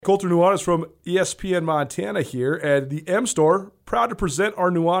Colter Nuanez from ESPN Montana here, and the M Store, proud to present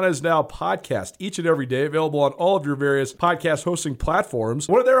our Nuanez Now podcast each and every day, available on all of your various podcast hosting platforms.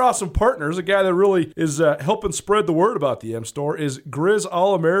 One of their awesome partners, a guy that really is helping spread the word about the M Store, is Grizz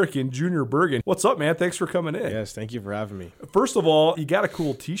All-American Junior Bergen. What's up, man? Thanks for coming in. Yes, thank you for having me. First of all, you got a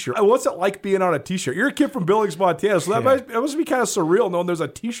cool t-shirt. What's it like being on a t-shirt? You're a kid from Billings, Montana, so that must be kind of surreal knowing there's a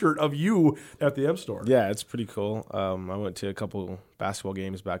t-shirt of you at the M Store. Yeah, it's pretty cool. I went to a couple basketball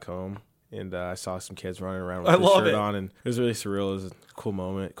games back home, and I saw some kids running around with the shirt on, and it was really surreal. It was a cool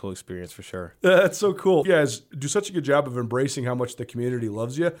moment, cool experience for sure. That's so cool. You guys do such a good job of embracing how much the community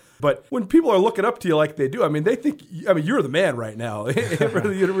loves you. But when people are looking up to you like they do, they think, you're the man right now for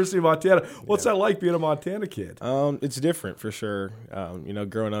the University of Montana. What's that like being a Montana kid? It's different for sure.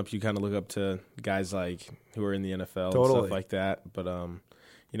 Growing up, you kind of look up to guys like who are in the NFL and stuff like that. But,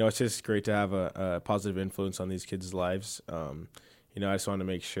 it's just great to have a positive influence on these kids' lives. I just want to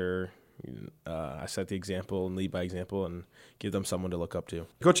make sure I set the example and lead by example and give them someone to look up to.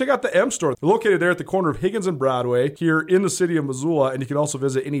 Go check out the M Store. They're located there at the corner of Higgins and Broadway here in the city of Missoula, and you can also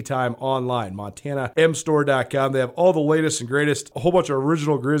visit anytime online, montanamstore.com. They have all the latest and greatest, a whole bunch of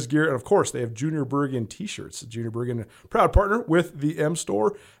original Grizz gear, and of course, they have Junior Bergen t-shirts. Junior Bergen, proud partner with the M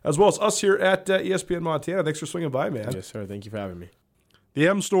Store, as well as us here at ESPN Montana. Thanks for swinging by, man. Yes, sir. Thank you for having me. The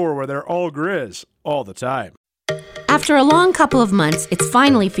M Store, where they're all Grizz all the time. After a long couple of months, it's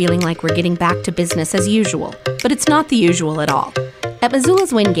finally feeling like we're getting back to business as usual. But it's not the usual at all. At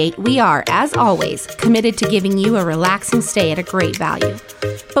Missoula's Wingate, we are, as always, committed to giving you a relaxing stay at a great value.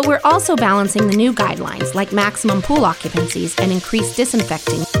 But we're also balancing the new guidelines like maximum pool occupancies and increased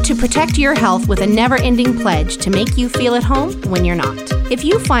disinfecting to protect your health with a never-ending pledge to make you feel at home when you're not. If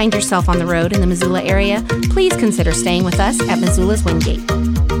you find yourself on the road in the Missoula area, please consider staying with us at Missoula's Wingate.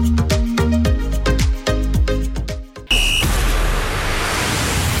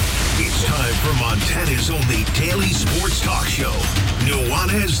 Montana's only daily sports talk show,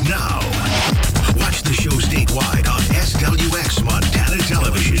 Nuanez Now. Watch the show statewide on SWX Montana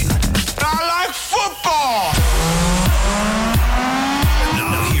Television. I like football!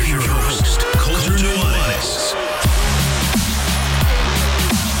 Now here's your host, Colter Nuanez.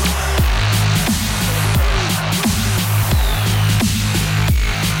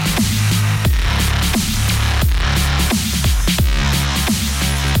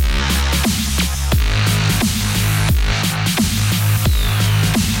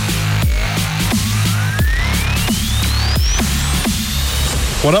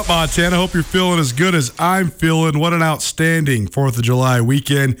 What up, Montana? Hope you're feeling as good as I'm feeling. What an outstanding 4th of July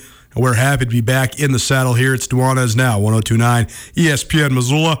weekend. And we're happy to be back in the saddle here. It's Nuanez Now, 102.9 ESPN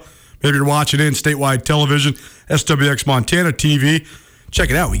Missoula. Maybe you're watching in statewide television, SWX Montana TV. Check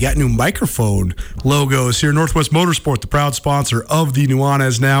it out. We got new microphone logos here. Northwest Motorsport, the proud sponsor of the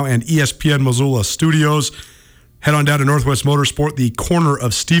Nuanez Now and ESPN Missoula studios. Head on down to Northwest Motorsport, the corner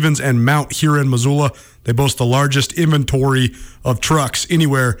of Stevens and Mount here in Missoula. They boast the largest inventory of trucks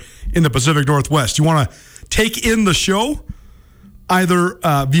anywhere in the Pacific Northwest. You want to take in the show either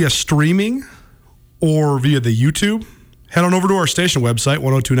via streaming or via the YouTube? Head on over to our station website,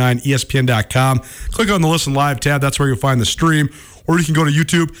 1029ESPN.com. Click on the Listen Live tab. That's where you'll find the stream. Or you can go to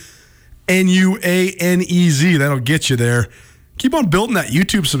YouTube, Nuanez. That'll get you there. Keep on building that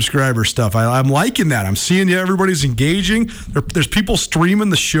YouTube subscriber stuff. I'm liking that. I'm seeing everybody's engaging. There's people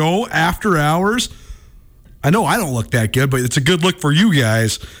streaming the show after hours. I know I don't look that good, but it's a good look for you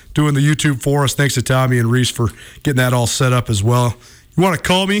guys doing the YouTube for us. Thanks to Tommy and Reese for getting that all set up as well. You want to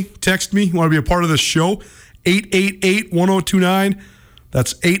call me, text me, you want to be a part of this show, 888-1029.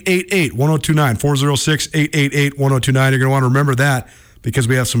 That's 888-1029, 406-888-1029. You're going to want to remember that, because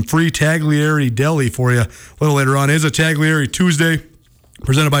we have some free Taglieri Deli for you a little later on. It is a Taglieri Tuesday,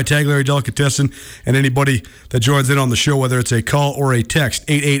 presented by Taglieri Delicatessen, and anybody that joins in on the show, whether it's a call or a text,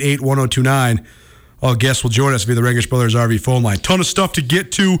 888-1029, all guests will join us via the Rangish Brothers RV phone line. Ton of stuff to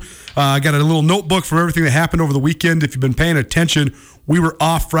get to. I got a little notebook for everything that happened over the weekend. If you've been paying attention, we were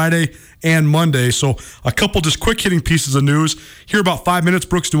off Friday and Monday, so a couple just quick-hitting pieces of news. Here about 5 minutes,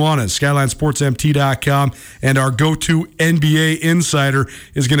 Brooks Nuanez, SkylineSportsMT.com, and our go-to NBA insider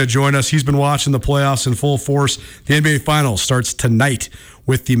is going to join us. He's been watching the playoffs in full force. The NBA Finals starts tonight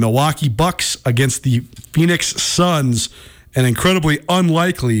with the Milwaukee Bucks against the Phoenix Suns. An incredibly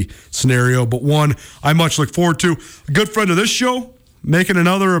unlikely scenario, but one I much look forward to. A good friend of this show, making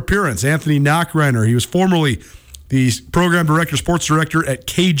another appearance, Anthony Knockreiner. He was formerly the program director, sports director at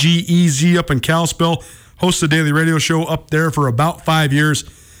KGEZ up in Kalispell, hosted a daily radio show up there for about 5 years.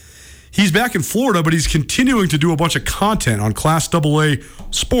 He's back in Florida, but he's continuing to do a bunch of content on Class AA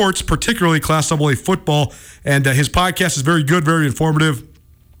sports, particularly Class AA football, and his podcast is very good, very informative.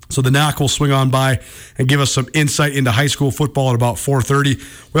 So the Knock will swing on by and give us some insight into high school football at about 4:30.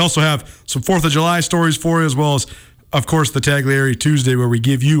 We also have some 4th of July stories for you, as well as, of course, the Taglieri Tuesday, where we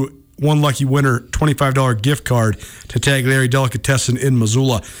give you one lucky winner $25 gift card to Taglieri Delicatessen in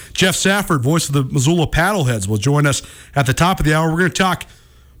Missoula. Jeff Safford, voice of the Missoula Paddleheads, will join us at the top of the hour. We're going to talk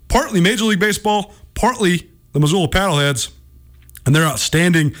partly Major League Baseball, partly the Missoula Paddleheads, and their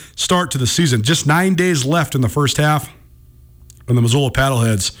outstanding start to the season. Just 9 days left in the first half, and the Missoula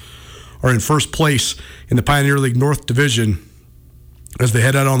Paddleheads are in first place in the Pioneer League North Division as they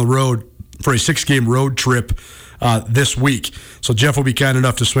head out on the road for a 6-game road trip this week. So Jeff will be kind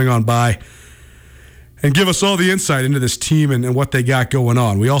enough to swing on by and give us all the insight into this team and what they got going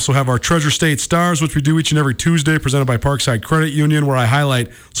on. We also have our Treasure State Stars, which we do each and every Tuesday, presented by Parkside Credit Union, where I highlight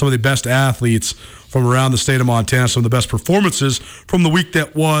some of the best athletes from around the state of Montana, some of the best performances from the week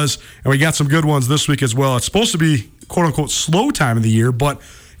that was, and we got some good ones this week as well. It's supposed to be, quote-unquote, slow time of the year, but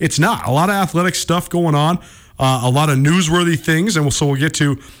it's not. A lot of athletic stuff going on, a lot of newsworthy things, and so we'll get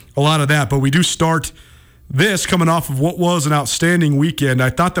to a lot of that. But we do start this coming off of what was an outstanding weekend. I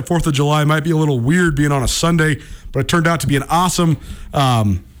thought the 4th of July might be a little weird being on a Sunday, but it turned out to be an awesome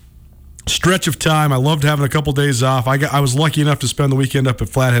stretch of time. I loved having a couple days off. I was lucky enough to spend the weekend up at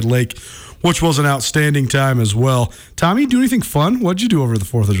Flathead Lake, which was an outstanding time as well. Tommy, do anything fun? What'd you do over the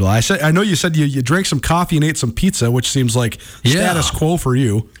 4th of July? I know you said you drank some coffee and ate some pizza, which seems like status quo for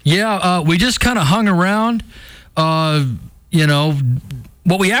you. Yeah, we just kind of hung around.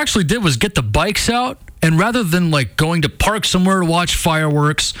 What we actually did was get the bikes out. And rather than like going to park somewhere to watch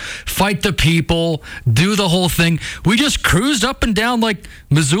fireworks, fight the people, do the whole thing, we just cruised up and down like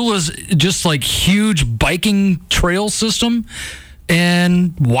Missoula's just like huge biking trail system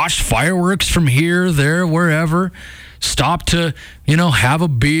and watched fireworks from here, there, wherever. Stopped to, have a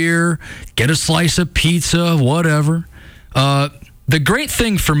beer, get a slice of pizza, whatever. The great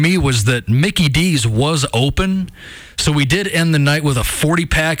thing for me was that Mickey D's was open, so we did end the night with a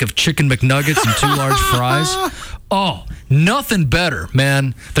 40-pack of chicken McNuggets and 2 large fries. Oh, nothing better,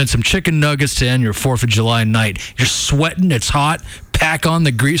 man, than some chicken nuggets to end your 4th of July night. You're sweating, it's hot, pack on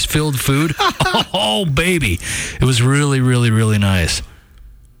the grease-filled food. Oh, baby. It was really, really, really nice.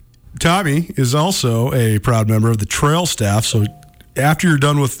 Tommy is also a proud member of the trail staff, so after you're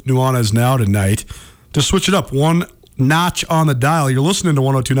done with Nuanez Now tonight, to switch it up one notch on the dial. You're listening to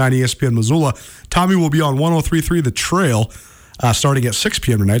 102.9 ESPN Missoula. Tommy will be on 103.3 The Trail starting at 6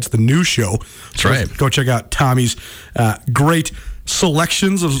 p.m. tonight. It's the new show. That's right. Go check out Tommy's great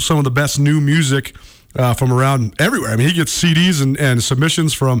selections of some of the best new music from around everywhere. I mean, he gets CDs and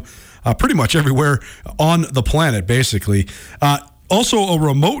submissions from pretty much everywhere on the planet, basically. Also, a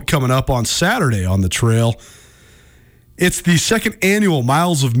remote coming up on Saturday on The Trail. It's the 2nd annual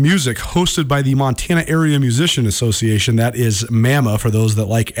Miles of Music hosted by the Montana Area Musician Association. That is MAMA for those that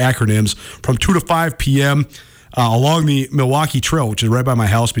like acronyms, from 2 to 5 p.m. Along the Milwaukee Trail, which is right by my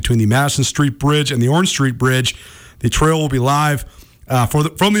house between the Madison Street Bridge and the Orange Street Bridge. The trail will be live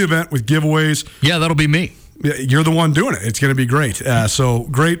from the event with giveaways. Yeah, that'll be me. You're the one doing it. It's going to be great. So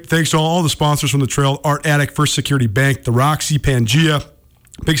great. Thanks to all the sponsors from the trail: Art Attic, First Security Bank, the Roxy, Pangea,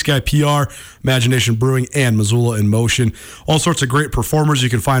 Big Sky PR, Imagination Brewing, and Missoula in Motion. All sorts of great performers. You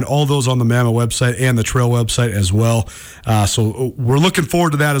can find all those on the MAMA website and the Trail website as well. So we're looking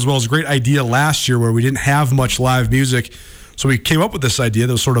forward to that as well. It was a great idea last year where we didn't have much live music. So we came up with this idea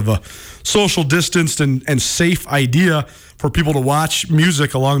that was sort of a social distanced and safe idea for people to watch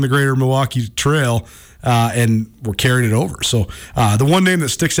music along the greater Milwaukee Trail, and we're carrying it over. So the one name that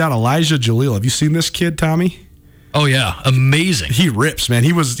sticks out, Elijah Jalil. Have you seen this kid, Tommy? Oh yeah, amazing. He rips, man.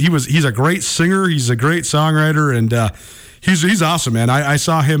 He's a great singer. He's a great songwriter, and he's awesome, man. I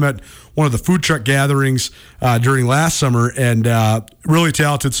saw him at one of the food truck gatherings during last summer, and really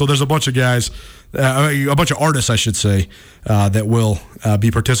talented. So there's a bunch of guys, a bunch of artists, I should say, that will be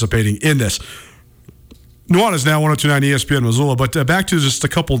participating in this. Nuanez Now, 102.9 ESPN Missoula. But back to just a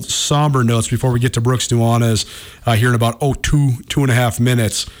couple somber notes before we get to Brooks Nuanez here in about 2.5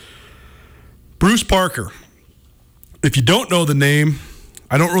 minutes. Bruce Parker. If you don't know the name,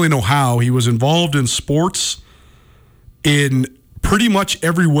 I don't really know how. He was involved in sports in pretty much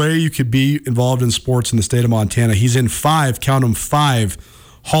every way you could be involved in sports in the state of Montana. He's in 5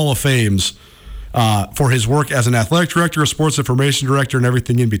 Hall of Fames for his work as an athletic director, a sports information director, and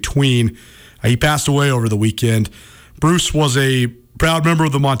everything in between. He passed away over the weekend. Bruce was a proud member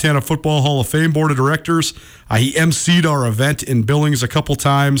of the Montana Football Hall of Fame Board of Directors. He emceed our event in Billings a couple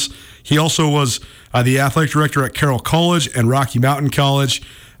times. He also was the athletic director at Carroll College and Rocky Mountain College.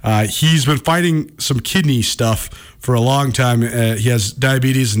 He's been fighting some kidney stuff for a long time. He has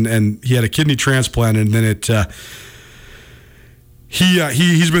diabetes, and he had a kidney transplant, and then it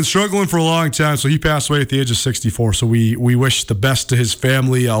He's been struggling for a long time, so he passed away at the age of 64. So we wish the best to his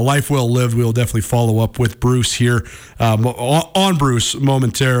family. Life well lived. We'll definitely follow up with Bruce here on Bruce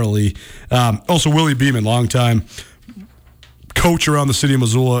momentarily. Also, Willie Beeman, longtime coach around the city of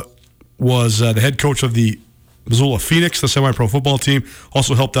Missoula, was the head coach of the Missoula Phoenix, the semi-pro football team.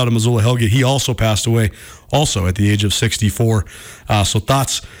 Also helped out at Missoula Hellgate. He also passed away, also at the age of 64. So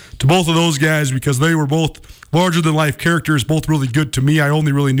thoughts to both of those guys, because they were both larger-than-life characters, both really good to me. I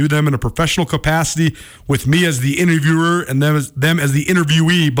only really knew them in a professional capacity, with me as the interviewer and them as the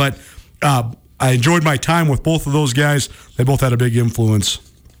interviewee, but I enjoyed my time with both of those guys. They both had a big influence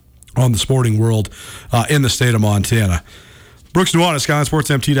on the sporting world in the state of Montana. Brooks Nuanez,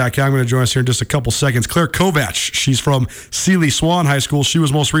 SkylineSportsMT.com, going to join us here in just a couple seconds. Claire Kovac, she's from Seeley Swan High School. She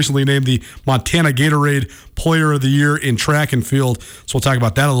was most recently named the Montana Gatorade Player of the Year in track and field. So we'll talk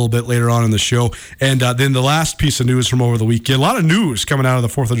about that a little bit later on in the show. And then the last piece of news from over the weekend, a lot of news coming out of the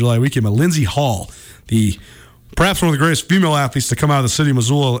 4th of July weekend, but Lindsey Hall, perhaps one of the greatest female athletes to come out of the city of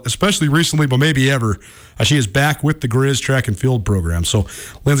Missoula, especially recently, but maybe ever. She is back with the Grizz track and field program. So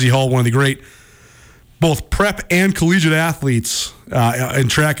Lindsey Hall, one of the great both prep and collegiate athletes in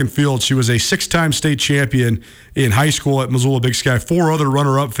track and field. She was a 6-time state champion in high school at Missoula Big Sky, 4 other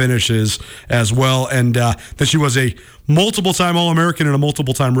runner-up finishes as well, and then she was a multiple-time All-American and a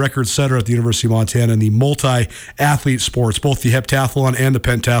multiple-time record setter at the University of Montana in the multi-athlete sports, both the heptathlon and the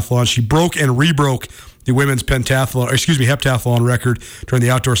pentathlon. She broke and rebroke the women's heptathlon record during the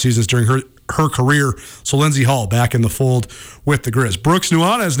outdoor seasons during her career. So Lindsey Hall back in the fold with the Grizz. Brooks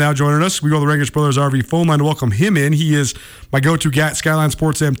Nuanez now joining us. We go to the Rangish Brothers RV phone line to welcome him in. He is my go-to guy at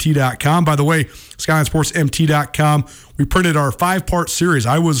SkylineSportsMT.com. By the way, SkylineSportsMT.com, we printed our 5-part series.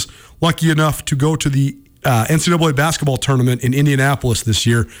 I was lucky enough to go to the NCAA basketball tournament in Indianapolis this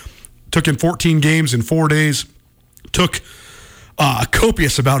year. Took in 14 games in 4 days. Took a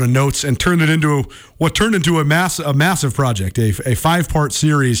copious amount of notes and turned it into what turned into a massive project, a 5-part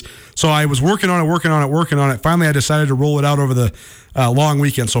series. So I was working on it. Finally, I decided to roll it out over the long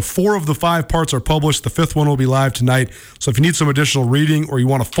weekend. So 4 of the 5 parts are published. The 5th one will be live tonight. So if you need some additional reading or you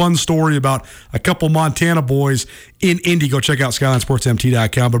want a fun story about a couple Montana boys in Indy, go check out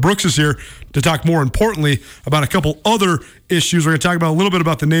SkylineSportsMT.com. But Brooks is here to talk more importantly about a couple other issues. We're going to talk about a little bit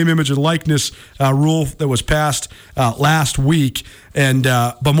about the name, image, and likeness rule that was passed last week, and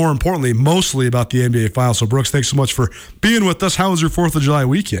but more importantly, mostly about the NBA Finals. So Brooks, thanks so much for being with us. How was your 4th of July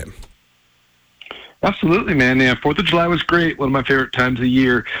weekend? Absolutely, man. Yeah, 4th of July was great. One of my favorite times of the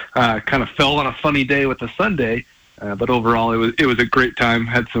year. Kind of fell on a funny day with a Sunday, but overall it was a great time.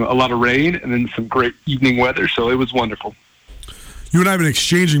 Had a lot of rain and then some great evening weather, so it was wonderful. You and I have been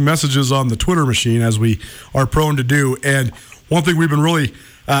exchanging messages on the Twitter machine, as we are prone to do. And one thing we've been really,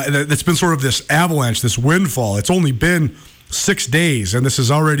 that's been sort of this avalanche, this windfall. It's only been 6 days, and this has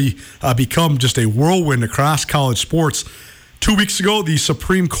already become just a whirlwind across college sports. 2 weeks ago, the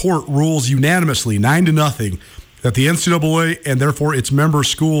Supreme Court rules unanimously, 9-0, that the NCAA and therefore its member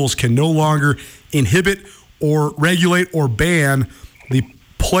schools can no longer inhibit or regulate or ban the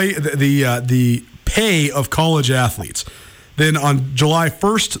pay of college athletes. Then on July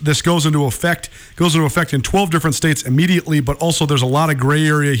 1st, this goes into effect in 12 different states immediately, but also there's a lot of gray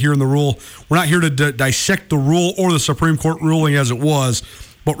area here in the rule. We're not here to dissect the rule or the Supreme Court ruling as it was,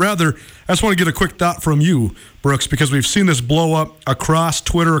 but rather, I just want to get a quick thought from you, Brooks, because we've seen this blow up across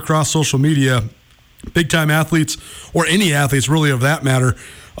Twitter, across social media. Big-time athletes, or any athletes really of that matter,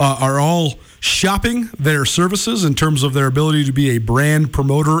 are all shopping their services in terms of their ability to be a brand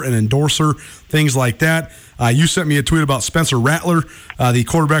promoter and endorser, things like that. You sent me a tweet about Spencer Rattler, the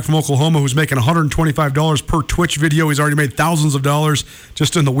quarterback from Oklahoma, who's making $125 per Twitch video. He's already made thousands of dollars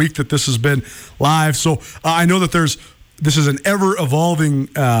just in the week that this has been live. So I know that this is an ever-evolving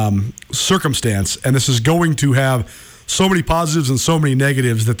circumstance, and this is going to have so many positives and so many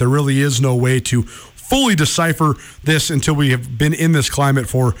negatives that there really is no way to fully decipher this until we have been in this climate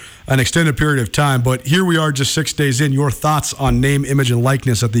for an extended period of time. But here we are just 6 days in. Your thoughts on name, image, and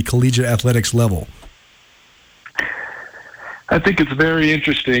likeness at the collegiate athletics level? I think it's very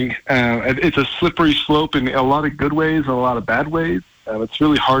interesting. It's a slippery slope in a lot of good ways and a lot of bad ways. It's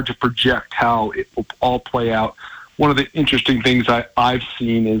really hard to project how it will all play out. One of the interesting things I've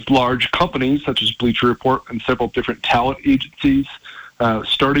seen is large companies such as Bleacher Report and several different talent agencies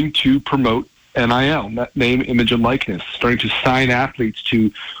starting to promote NIL, name, image, and likeness, starting to sign athletes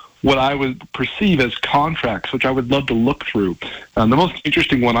to what I would perceive as contracts, which I would love to look through. The most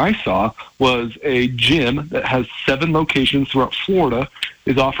interesting one I saw was a gym that has 7 locations throughout Florida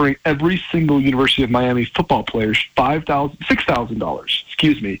is offering every single University of Miami football players $6,000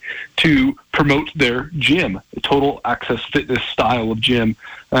 to promote their gym, a total access fitness style of gym.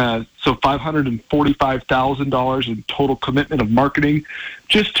 So $545,000 in total commitment of marketing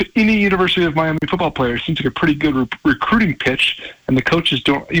just to any University of Miami football player. Seems like a pretty good recruiting pitch, and the coaches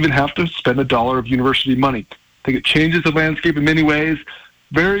don't even have to spend a dollar of university money. I think it changes the landscape in many ways.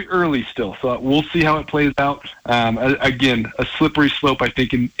 Very early still, so we'll see how it plays out. Again, a slippery slope, I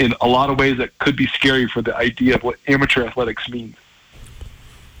think, in a lot of ways that could be scary for the idea of what amateur athletics means.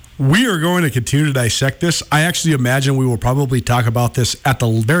 We are going to continue to dissect this. I actually imagine we will probably talk about this at the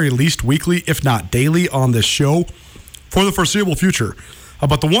very least weekly, if not daily, on this show for the foreseeable future.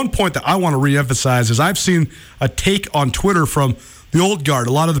 But the one point that I want to reemphasize is I've seen a take on Twitter from the old guard,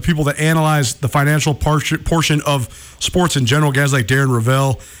 a lot of the people that analyze the financial portion of sports in general, guys like Darren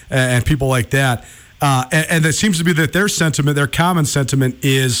Ravel and people like that. And it seems to be that their sentiment, their common sentiment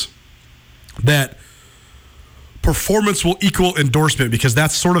is that performance will equal endorsement because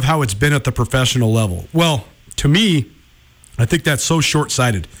that's sort of how it's been at the professional level. Well, to me, I think that's so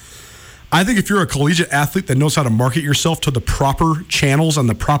short-sighted. I think if you're a collegiate athlete that knows how to market yourself to the proper channels and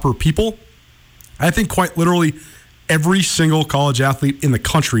the proper people, I think quite literally every single college athlete in the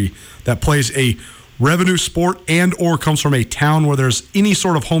country that plays a revenue sport and or comes from a town where there's any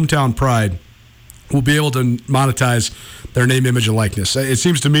sort of hometown pride will be able to monetize their name, image, and likeness. It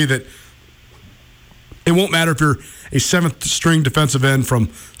seems to me that it won't matter if you're a seventh-string defensive end from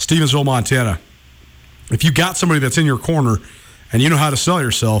Stevensville, Montana. If you got somebody that's in your corner and you know how to sell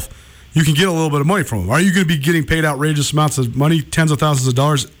yourself, you can get a little bit of money from them. Are you going to be getting paid outrageous amounts of money, tens of thousands of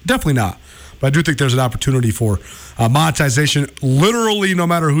dollars? Definitely not. But I do think there's an opportunity for monetization, literally no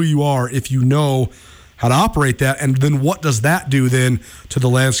matter who you are, if you know how to operate that. And then what does that do then to the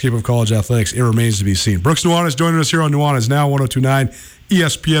landscape of college athletics? It remains to be seen. Brooks Nuanez joining us here on Nuanez Now, 102.9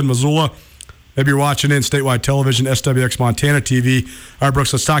 ESPN Missoula. Maybe you're watching in statewide television, SWX Montana TV. All right,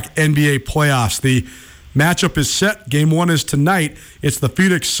 Brooks, let's talk NBA playoffs. The matchup is set. Game one is tonight. It's the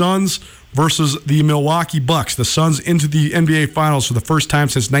Phoenix Suns versus the Milwaukee Bucks. The Suns into the NBA Finals for the first time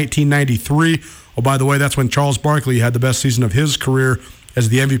since 1993. Oh, by the way, that's when Charles Barkley had the best season of his career as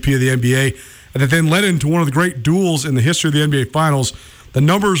the MVP of the NBA. And that then led into one of the great duels in the history of the NBA Finals. The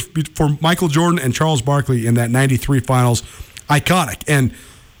numbers for Michael Jordan and Charles Barkley in that 93 Finals, iconic. And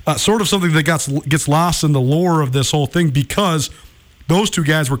sort of something that gets lost in the lore of this whole thing because those two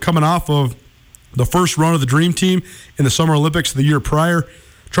guys were coming off of the first run of the Dream Team in the Summer Olympics the year prior.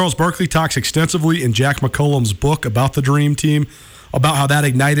 Charles Barkley talks extensively in Jack McCollum's book about the Dream Team, about how that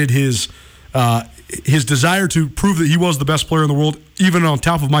ignited his desire to prove that he was the best player in the world, even on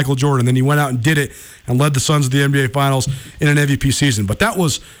top of Michael Jordan. Then he went out and did it and led the Suns to the NBA Finals in an MVP season. But that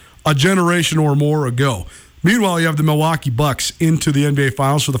was a generation or more ago. Meanwhile, you have the Milwaukee Bucks into the NBA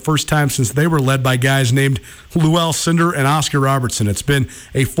Finals for the first time since they were led by guys named Lewell Cinder and Oscar Robertson. It's been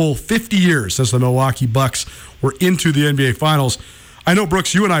a full 50 years since the Milwaukee Bucks were into the NBA Finals. I know,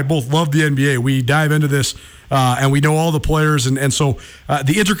 Brooks, you and I both love the NBA. We dive into this, and we know all the players, and so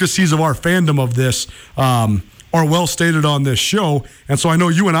the intricacies of our fandom of this are well stated on this show. And so I know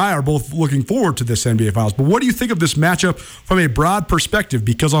you and I are both looking forward to this NBA Finals. But what do you think of this matchup from a broad perspective?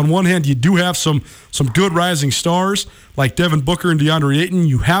 Because on one hand, you do have some good rising stars like Devin Booker and DeAndre Ayton.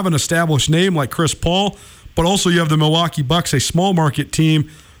 You have an established name like Chris Paul, but also you have the Milwaukee Bucks, a small market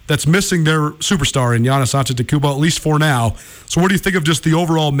team that's missing their superstar in Giannis Antetokounmpo, at least for now. So what do you think of just the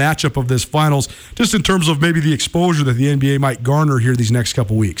overall matchup of this Finals, just in terms of maybe the exposure that the NBA might garner here these next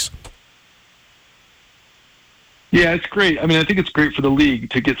couple weeks? Yeah, it's great. I mean, I think it's great for the league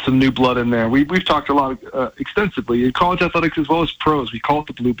to get some new blood in there. We've talked a lot extensively in college athletics as well as pros. We call it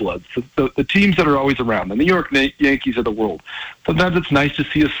the blue bloods, the teams that are always around, the New York Yankees of the world. Sometimes it's nice to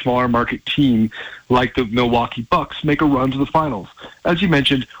see a smaller market team like the Milwaukee Bucks make a run to the finals. As you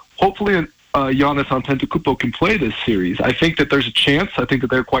mentioned, hopefully Giannis Antetokounmpo can play this series. I think that there's a chance. I think that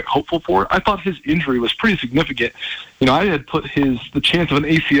they're quite hopeful for it. I thought his injury was pretty significant. You know, I had put the chance of an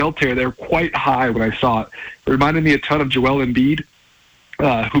ACL tear there quite high when I saw it. It reminded me a ton of Joel Embiid,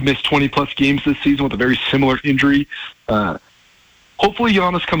 who missed 20-plus games this season with a very similar injury. Hopefully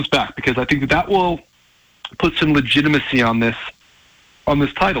Giannis comes back because I think that will put some legitimacy on this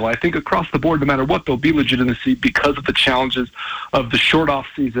title. I think across the board, no matter what, there'll be legitimacy because of the challenges of the short off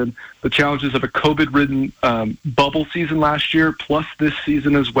season, the challenges of a COVID-ridden bubble season last year, plus this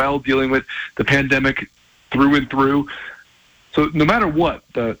season as well, dealing with the pandemic through and through. So no matter what,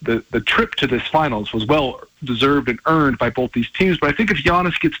 the trip to this finals was well deserved and earned by both these teams. But I think if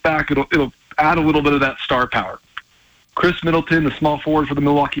Giannis gets back, it'll add a little bit of that star power. Chris Middleton, the small forward for the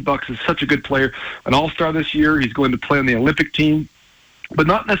Milwaukee Bucks, is such a good player, an all-star this year. He's going to play on the Olympic team, but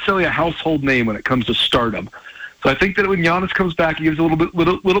not necessarily a household name when it comes to stardom. So I think that when Giannis comes back, he gives a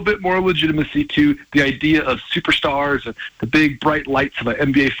little bit more legitimacy to the idea of superstars and the big bright lights of the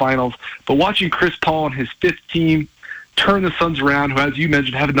NBA Finals. But watching Chris Paul and his fifth team turn the Suns around, who, as you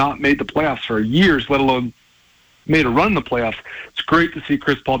mentioned, have not made the playoffs for years, let alone made a run in the playoffs. It's great to see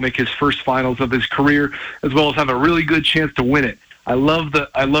Chris Paul make his first finals of his career, as well as have a really good chance to win it. I love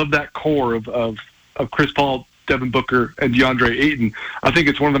that core of Chris Paul, Devin Booker, and DeAndre Ayton. I think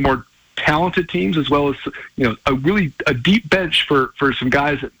it's one of the more talented teams, as well as a deep bench for some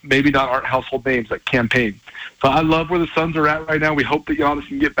guys that maybe aren't household names like Cam Payne. So I love where the Suns are at right now. We hope that Giannis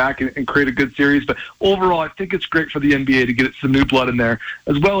can get back and create a good series. But overall, I think it's great for the NBA to get some new blood in there,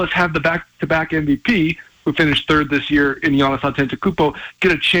 as well as have the back-to-back MVP, who finished third this year in Giannis Antetokounmpo,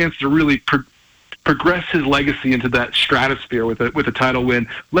 get a chance to really progress his legacy into that stratosphere with a title win.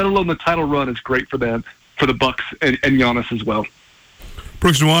 Let alone the title run is great for them, for the Bucks and Giannis as well.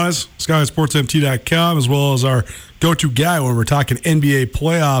 Brooks Nuanez, SkySportsMT.com, as well as our go-to guy when we're talking NBA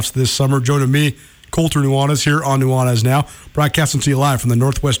playoffs this summer. Joining me, Colter Nuanez here on Nuanez Now, broadcasting to you live from the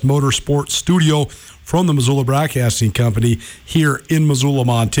Northwest Motorsports Studio from the Missoula Broadcasting Company here in Missoula,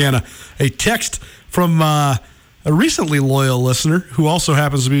 Montana. A text from a recently loyal listener who also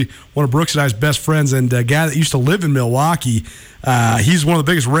happens to be one of Brooks and I's best friends and a guy that used to live in Milwaukee. He's one of the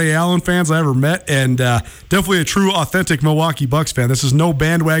biggest Ray Allen fans I ever met, and definitely a true, authentic Milwaukee Bucks fan. This is no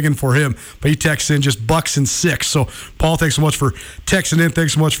bandwagon for him, but he texts in just Bucks and 6. So, Paul, thanks so much for texting in.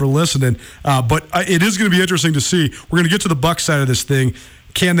 Thanks so much for listening. But it is going to be interesting to see. We're going to get to the Bucks side of this thing.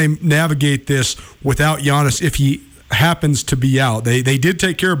 Can they navigate this without Giannis if he happens to be out? They did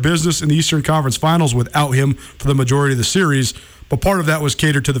take care of business in the Eastern Conference Finals without him for the majority of the series, but part of that was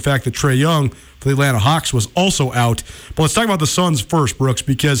catered to the fact that Trae Young for the Atlanta Hawks was also out. But let's talk about the Suns first, Brooks,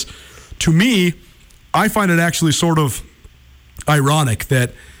 because to me, I find it actually sort of ironic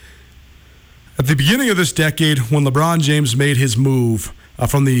that at the beginning of this decade, when LeBron James made his move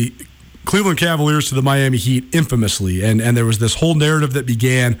from the Cleveland Cavaliers to the Miami Heat infamously, and there was this whole narrative that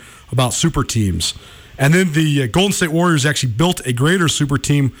began about super teams. And then the Golden State Warriors actually built a greater super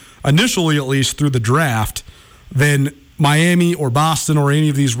team, initially at least through the draft, than Miami or Boston or any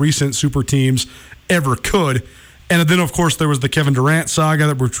of these recent super teams ever could. And then, of course, there was the Kevin Durant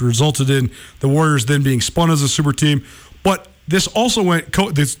saga, which resulted in the Warriors then being spun as a super team. But this also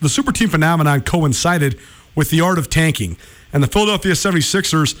the super team phenomenon coincided with the art of tanking. And the Philadelphia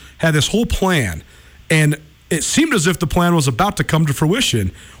 76ers had this whole plan. And it seemed as if the plan was about to come to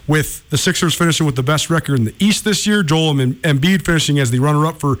fruition, with the Sixers finishing with the best record in the East this year, Joel Embiid finishing as the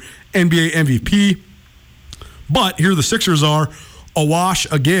runner-up for NBA MVP. But here the Sixers are,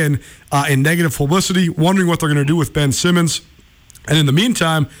 awash again in negative publicity, wondering what they're going to do with Ben Simmons. And in the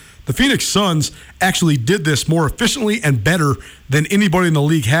meantime, the Phoenix Suns actually did this more efficiently and better than anybody in the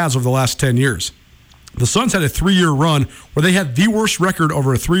league has over the last 10 years. The Suns had a 3-year run where they had the worst record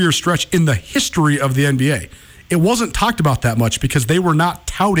over a 3-year stretch in the history of the NBA. It wasn't talked about that much because they were not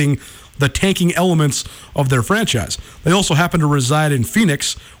touting the tanking elements of their franchise. They also happen to reside in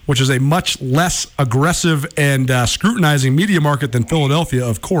Phoenix, which is a much less aggressive and scrutinizing media market than Philadelphia,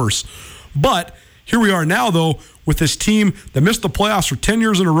 of course. But here we are now, though, with this team that missed the playoffs for 10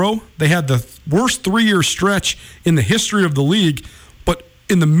 years in a row. They had the worst 3-year stretch in the history of the league.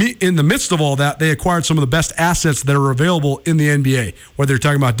 In the midst of all that, they acquired some of the best assets that are available in the NBA, whether you're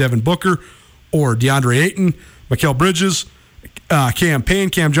talking about Devin Booker or DeAndre Ayton, Mikal Bridges, Cam Payne,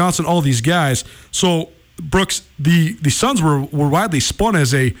 Cam Johnson, all these guys. So, Brooks, the Suns were widely spun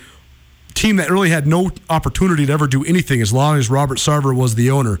as a team that really had no opportunity to ever do anything as long as Robert Sarver was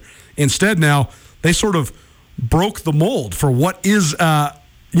the owner. Instead, now, they sort of broke the mold for what is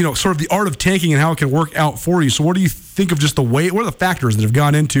sort of the art of tanking and how it can work out for you. So what do you think of just what are the factors that have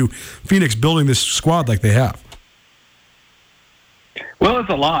gone into Phoenix building this squad like they have? Well, it's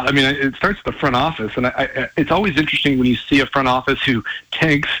a lot. I mean, it starts with the front office, and it's always interesting when you see a front office who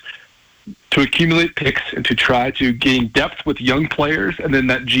tanks to accumulate picks and to try to gain depth with young players, and then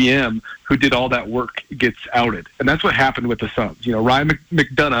that GM who did all that work gets outed. And that's what happened with the Suns. Ryan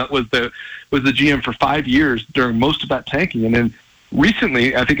McDonough was the GM for 5 years during most of that tanking, and then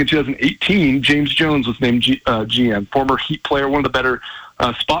recently, I think in 2018, James Jones was named GM, former Heat player, one of the better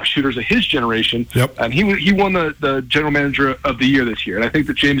spot shooters of his generation. Yep. And he won the general manager of the year this year. And I think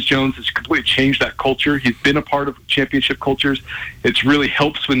that James Jones has completely changed that culture. He's been a part of championship cultures. It really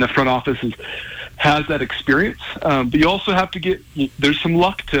helps when the front office has that experience. But you also have to there's some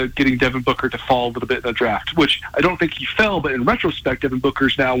luck to getting Devin Booker to fall a little bit in the draft, which I don't think he fell, but in retrospect, Devin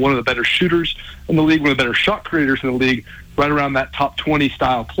Booker's now one of the better shooters in the league, one of the better shot creators in the league, right around that top 20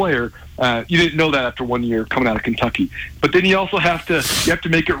 style player. You didn't know that after 1 year coming out of Kentucky. But then you also have to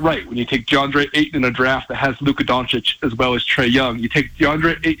make it right. When you take DeAndre Ayton in a draft that has Luka Doncic as well as Trae Young, you take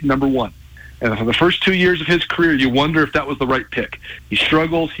DeAndre Ayton number 1. And for the first 2 years of his career, you wonder if that was the right pick. He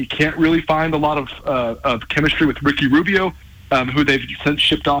struggles. He can't really find a lot of chemistry with Ricky Rubio, who they've since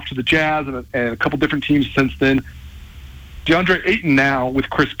shipped off to the Jazz and a couple different teams since then. DeAndre Ayton now with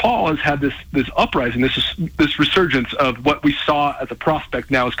Chris Paul has had this uprising, this resurgence of what we saw as a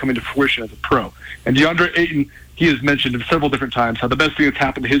prospect now is coming to fruition as a pro. And DeAndre Ayton, he has mentioned several different times how the best thing that's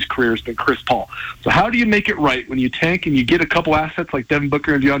happened to his career has been Chris Paul. So how do you make it right when you tank and you get a couple assets like Devin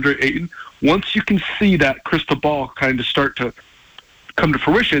Booker and DeAndre Ayton? Once you can see that crystal ball kind of start to come to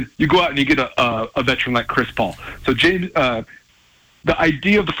fruition, you go out and you get a veteran like Chris Paul. So James, the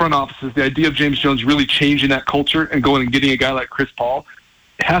idea of the front offices, the idea of James Jones really changing that culture and going and getting a guy like Chris Paul,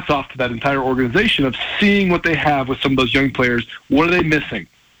 hats off to that entire organization of seeing what they have with some of those young players. What are they missing?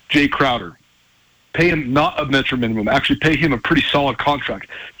 Jay Crowder. Pay him not a metro minimum. Actually pay him a pretty solid contract.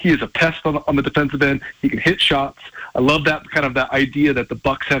 He is a pest on the defensive end. He can hit shots. I love that kind of that idea that the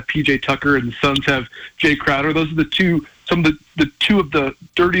Bucks have P.J. Tucker and the Suns have Jay Crowder. Those are some of the two of the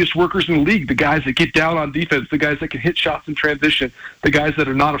dirtiest workers in the league, the guys that get down on defense, the guys that can hit shots in transition, the guys that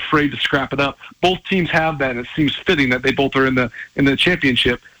are not afraid to scrap it up. Both teams have that, and it seems fitting that they both are in the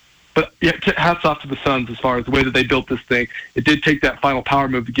championship. But yeah, hats off to the Suns as far as the way that they built this thing. It did take that final power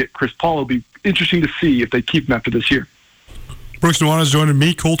move to get Chris Paul. It'll be interesting to see if they keep him after this year. Brooks Nuanez joining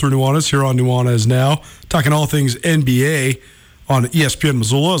me, Colter Nuanez, here on Nuanez Now, talking all things NBA on ESPN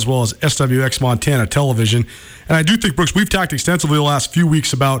Missoula as well as SWX Montana Television. And I do think, Brooks, we've talked extensively the last few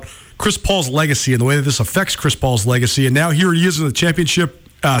weeks about Chris Paul's legacy and the way that this affects Chris Paul's legacy. And now here he is in the championship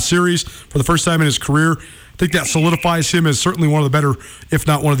series for the first time in his career. I think that solidifies him as certainly one of the better, if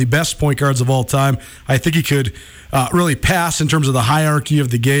not one of the best point guards of all time. I think he could really pass in terms of the hierarchy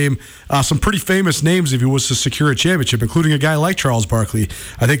of the game. Some pretty famous names if he was to secure a championship, including a guy like Charles Barkley.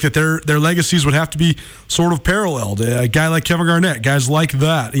 I think that their legacies would have to be sort of paralleled. A guy like Kevin Garnett, guys like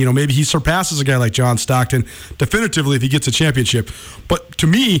that. You know, maybe he surpasses a guy like John Stockton definitively if he gets a championship. But to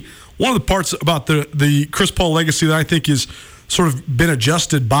me, one of the parts about the Chris Paul legacy that I think is sort of been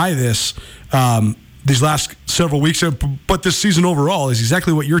adjusted by this these last several weeks, but this season overall is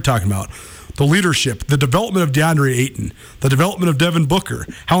exactly what you're talking about. The leadership, the development of DeAndre Ayton, the development of Devin Booker,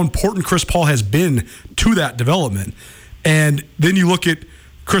 how important Chris Paul has been to that development. And then you look at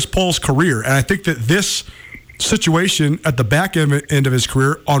Chris Paul's career, and I think that this situation at the back end of his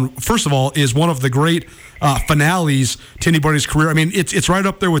career, first of all, is one of the great finales to anybody's career. I mean, it's right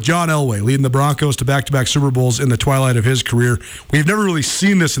up there with John Elway leading the Broncos to back-to-back Super Bowls in the twilight of his career. We've never really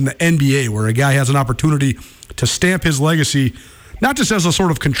seen this in the NBA where a guy has an opportunity to stamp his legacy, not just as a sort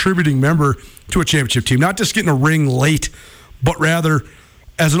of contributing member to a championship team, not just getting a ring late, but rather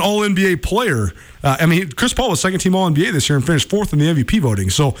as an All-NBA player. Chris Paul was second-team All-NBA this year and finished fourth in the MVP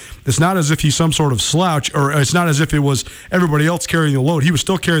voting. So it's not as if he's some sort of slouch, or it's not as if it was everybody else carrying the load. He was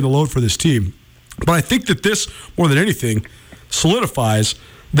still carrying the load for this team. But I think that this, more than anything, solidifies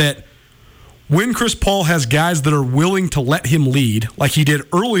that when Chris Paul has guys that are willing to let him lead, like he did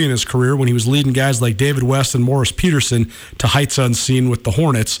early in his career when he was leading guys like David West and Morris Peterson to heights unseen with the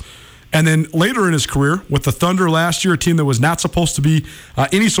Hornets, and then later in his career with the Thunder last year, a team that was not supposed to be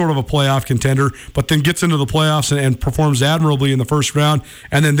any sort of a playoff contender, but then gets into the playoffs and performs admirably in the first round.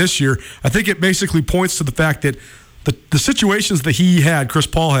 And then this year, I think it basically points to the fact that the situations that he had, Chris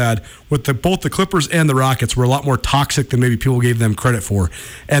Paul had, with both the Clippers and the Rockets were a lot more toxic than maybe people gave them credit for.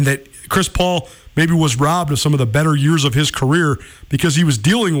 And that Chris Paul maybe was robbed of some of the better years of his career because he was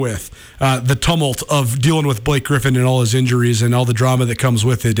dealing with the tumult of dealing with Blake Griffin and all his injuries and all the drama that comes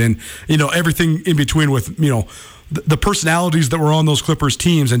with it, and everything in between with the personalities that were on those Clippers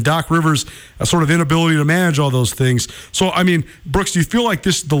teams and Doc Rivers' sort of inability to manage all those things. So, I mean, Brooks, do you feel like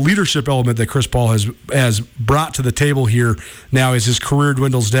the leadership element that Chris Paul has brought to the table here now as his career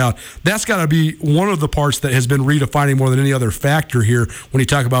dwindles down, that's got to be one of the parts that has been redefining more than any other factor here when you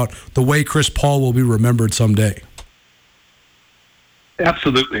talk about the way Chris Paul will be remembered someday?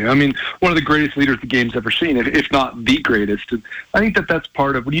 Absolutely. I mean, one of the greatest leaders the game's ever seen, if not the greatest. And I think that's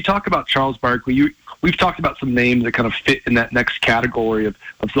part of, when you talk about Charles Barkley, we've talked about some names that kind of fit in that next category of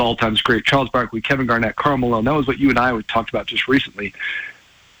the all-time great. Charles Barkley, Kevin Garnett, Karl Malone. That was what you and I talked about just recently.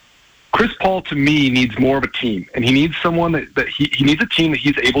 Chris Paul, to me, needs more of a team, and he needs someone that he needs a team that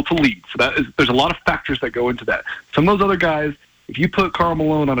he's able to lead. So there's a lot of factors that go into that. Some of those other guys, if you put Karl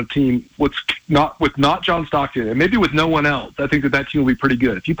Malone on a team with not John Stockton and maybe with no one else, I think that team will be pretty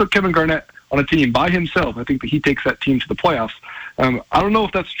good. If you put Kevin Garnett on a team by himself, I think that he takes that team to the playoffs. I don't know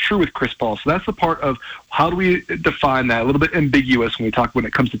if that's true with Chris Paul. So that's the part of how do we define that, a little bit ambiguous when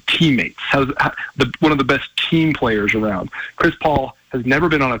it comes to teammates. One of the best team players around. Chris Paul has never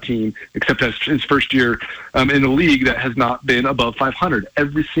been on a team, except as his first year in the league, that has not been above 500.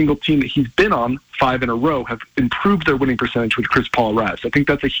 Every single team that he's been on, 5 in a row, have improved their winning percentage when Chris Paul arrives. I think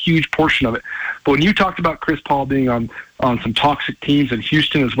that's a huge portion of it. But when you talked about Chris Paul being on some toxic teams in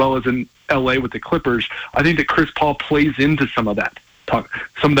Houston as well as in LA with the Clippers, I think that Chris Paul plays into some of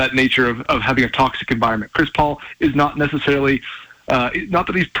that nature of having a toxic environment. Chris Paul is not necessarily... not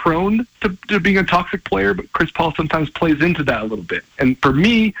that he's prone to being a toxic player, but Chris Paul sometimes plays into that a little bit. And for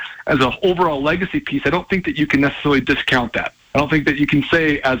me, as an overall legacy piece, I don't think that you can necessarily discount that. I don't think that you can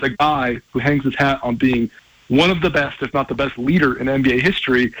say, as a guy who hangs his hat on being one of the best, if not the best leader in NBA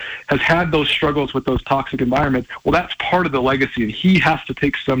history, has had those struggles with those toxic environments. Well, that's part of the legacy, and he has to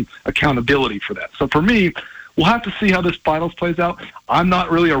take some accountability for that. So for me, we'll have to see how this finals plays out. I'm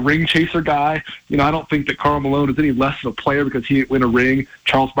not really a ring chaser guy. I don't think that Karl Malone is any less of a player because he didn't win a ring.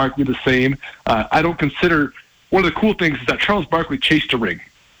 Charles Barkley the same. I don't consider – one of the cool things is that Charles Barkley chased a ring.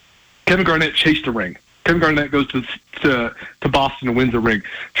 Kevin Garnett chased a ring. Kevin Garnett goes to Boston and wins a ring.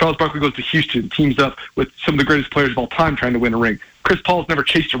 Charles Barkley goes to Houston, teams up with some of the greatest players of all time trying to win a ring. Chris Paul's never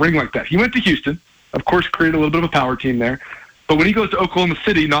chased a ring like that. He went to Houston, of course, created a little bit of a power team there. But when he goes to Oklahoma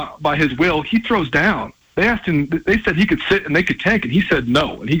City, not by his will, he throws down. They asked him. They said he could sit and they could tank, and he said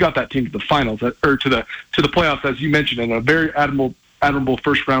no, and he got that team to the finals or to the playoffs, as you mentioned, in a very admirable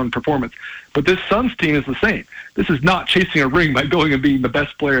first round performance. But this Suns team is the same. This is not chasing a ring by going and being the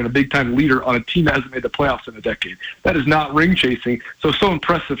best player and a big time leader on a team that hasn't made the playoffs in a decade. That is not ring chasing. So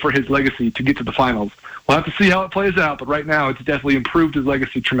impressive for his legacy to get to the finals. We'll have to see how it plays out, but right now it's definitely improved his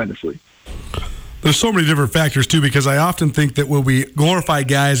legacy tremendously. There's so many different factors, too, because I often think that when we glorify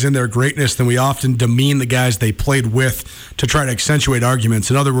guys in their greatness, then we often demean the guys they played with to try to accentuate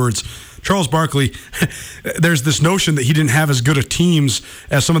arguments. In other words, Charles Barkley, there's this notion that he didn't have as good a teams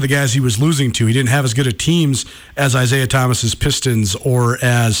as some of the guys he was losing to. He didn't have as good a teams as Isaiah Thomas's Pistons or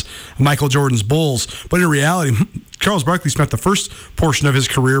as Michael Jordan's Bulls. But in reality, Charles Barkley spent the first portion of his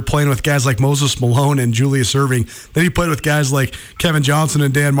career playing with guys like Moses Malone and Julius Erving. Then he played with guys like Kevin Johnson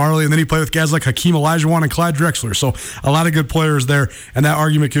and Dan Marley. And then he played with guys like Hakeem Olajuwon and Clyde Drexler. So a lot of good players there, and that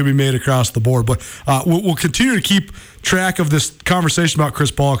argument could be made across the board. But we'll continue to keep track of this conversation about Chris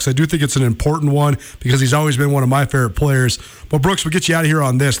Paul because I do think it's an important one because he's always been one of my favorite players. But Brooks, we'll get you out of here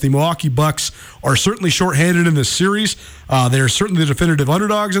on this. The Milwaukee Bucks are certainly shorthanded in this series. They're certainly the definitive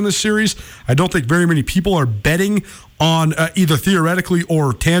underdogs in this series. I don't think very many people are betting on either theoretically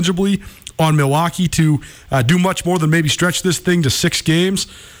or tangibly on Milwaukee to do much more than maybe stretch this thing to 6 games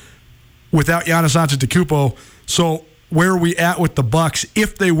without Giannis Antetokounmpo. So where are we at with the Bucks?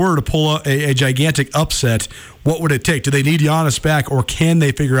 If they were to pull a gigantic upset, what would it take? Do they need Giannis back, or can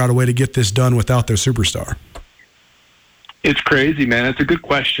they figure out a way to get this done without their superstar? It's crazy, man. It's a good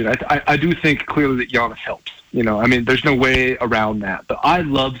question. I do think clearly that Giannis helps. There's no way around that. But I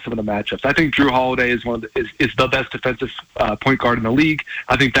love some of the matchups. I think Jrue Holiday is is the best defensive point guard in the league.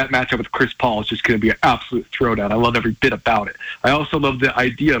 I think that matchup with Chris Paul is just going to be an absolute throwdown. I love every bit about it. I also love the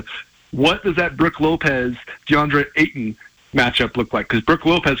idea of what does that Brook Lopez, DeAndre Ayton matchup look like? Because Brook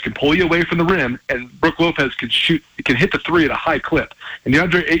Lopez can pull you away from the rim, and Brook Lopez can hit the three at a high clip. And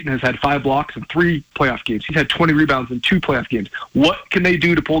DeAndre Ayton has had 5 blocks in 3 playoff games. He's had 20 rebounds in 2 playoff games. What can they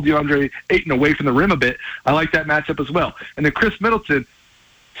do to pull DeAndre Ayton away from the rim a bit? I like that matchup as well. And then Chris Middleton,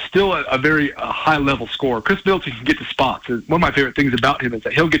 still a very high-level scorer. Chris Middleton can get to spots. One of my favorite things about him is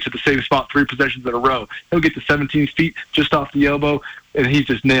that he'll get to the same spot 3 possessions in a row. He'll get to 17 feet just off the elbow, and he's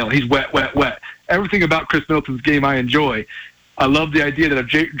just nailing. He's wet. Everything about Chris Middleton's game I enjoy. I love the idea that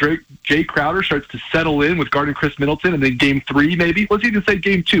if Jay Crowder starts to settle in with guarding Chris Middleton, and then game 3 maybe, let's even say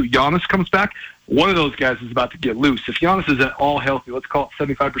game 2, Giannis comes back, one of those guys is about to get loose. If Giannis is at all healthy, let's call it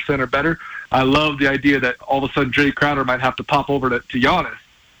 75% or better, I love the idea that all of a sudden Jay Crowder might have to pop over to Giannis.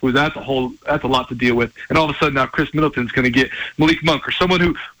 That's a lot to deal with, and all of a sudden now Chris Middleton's going to get Malik Monk or someone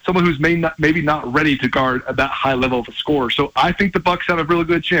who's maybe not ready to guard at that high level of a scorer. So I think the Bucks have a really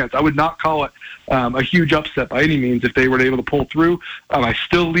good chance. I would not call it a huge upset by any means if they were able to pull through. I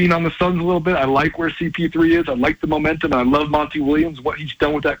still lean on the Suns a little bit. I like where CP3 is. I like the momentum, and I love Monty Williams, what he's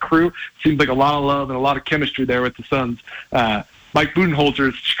done with that crew. Seems like a lot of love and a lot of chemistry there with the Suns. Mike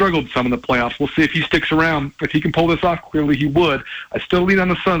Budenholzer has struggled some in the playoffs. We'll see if he sticks around. If he can pull this off, clearly he would. I still lean on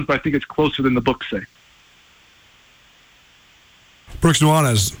the Suns, but I think it's closer than the books say. Brooks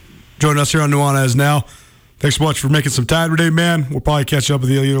Nuanez joining us here on Nuanez Now. Thanks so much for making some time today, man. We'll probably catch up with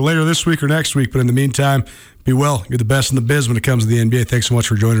you either later this week or next week, but in the meantime, be well. You're the best in the biz when it comes to the NBA. Thanks so much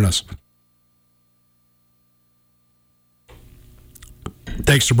for joining us.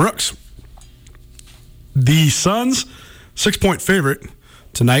 Thanks to Brooks. The Suns, 6-point favorite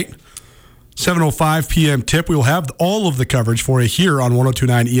tonight. 7:05 p.m. tip. We will have all of the coverage for you here on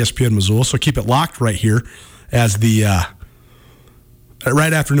 102.9 ESPN Missoula, so keep it locked right here as the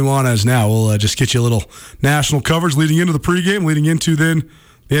right after Nuanez now. We'll just get you a little national coverage leading into the pregame, leading into then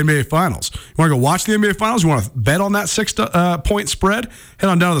the NBA Finals. You want to go watch the NBA Finals? You want to bet on that 6-point spread? Head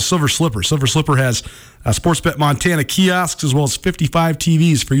on down to the Silver Slipper. Silver Slipper has Sportsbet Montana kiosks as well as 55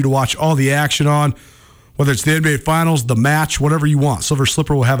 TVs for you to watch all the action on. Whether it's the NBA Finals, the match, whatever you want, Silver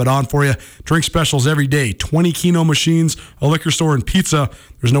Slipper will have it on for you. Drink specials every day, 20 Keno machines, a liquor store, and pizza.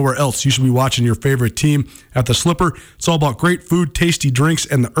 There's nowhere else you should be watching your favorite team at the Slipper. It's all about great food, tasty drinks,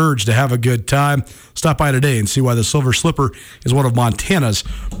 and the urge to have a good time. Stop by today and see why the Silver Slipper is one of Montana's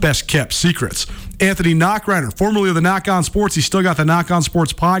best-kept secrets. Anthony Knockreiner, formerly of the Knock On Sports, he's still got the Knock On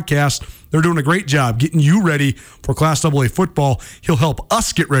Sports podcast. They're doing a great job getting you ready for Class AA football. He'll help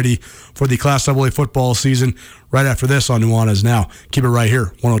us get ready for the Class AA football season right after this on Nuanez Now. Keep it right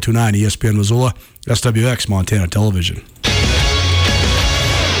here, 102.9 ESPN Missoula, SWX Montana Television.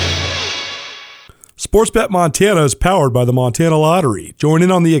 Sportsbet Montana is powered by the Montana Lottery. Join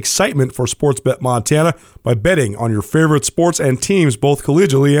in on the excitement for Sportsbet Montana by betting on your favorite sports and teams both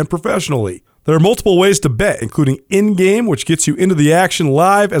collegially and professionally. There are multiple ways to bet, including in-game, which gets you into the action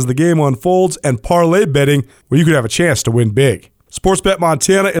live as the game unfolds, and parlay betting, where you could have a chance to win big. Sportsbet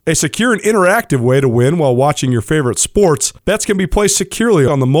Montana is a secure and interactive way to win while watching your favorite sports. Bets can be placed securely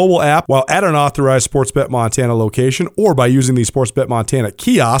on the mobile app while at an authorized Sportsbet Montana location or by using the Sportsbet Montana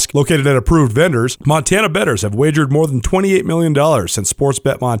kiosk located at approved vendors. Montana bettors have wagered more than $28 million since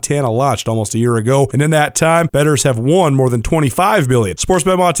Sportsbet Montana launched almost a year ago, and in that time, bettors have won more than $25 million.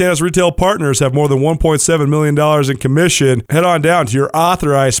 Sportsbet Montana's retail partners have more than $1.7 million in commission. Head on down to your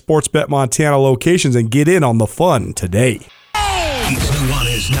authorized Sportsbet Montana locations and get in on the fun today. It's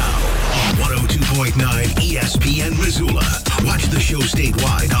Nuanez Now on 102.9 ESPN Missoula. Watch the show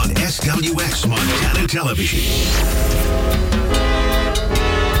statewide on SWX Montana Television.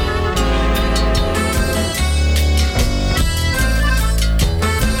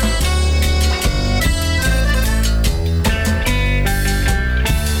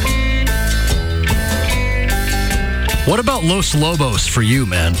 What about Los Lobos for you,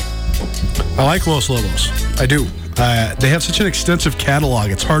 man? I like Los Lobos. I do. They have such an extensive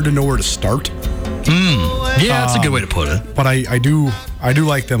catalog; it's hard to know where to start. Yeah, that's a good way to put it. But I do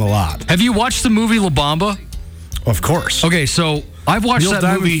like them a lot. Have you watched the movie La Bamba? Of course. Okay, so I've watched Neil that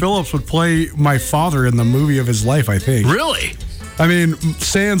Diamond movie. Phillips would play my father in the movie of his life, I think. Really? I mean,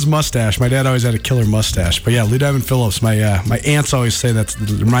 sans mustache. My dad always had a killer mustache. But yeah, Lee Diamond Phillips. My aunts always say that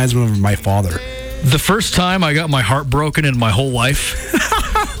reminds me of my father. The first time I got my heart broken in my whole life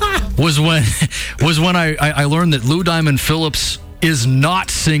was when I learned that Lou Diamond Phillips is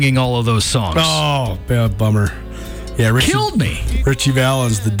not singing all of those songs. Oh, bummer. Yeah, Killed me. Richie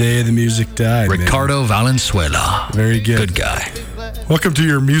Valens, The Day the Music Died. Ricardo Valenzuela. Very good. Good guy. Welcome to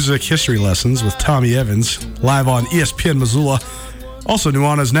your music history lessons with Tommy Evans, live on ESPN Missoula. Also,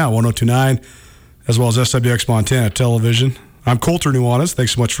 Nuanez Now, 102.9, as well as SWX Montana Television. I'm Colter Nuanez.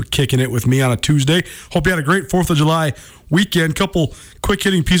 Thanks so much for kicking it with me on a Tuesday. Hope you had a great 4th of July weekend. Couple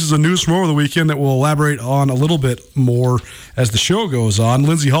quick-hitting pieces of news from over the weekend that we'll elaborate on a little bit more as the show goes on.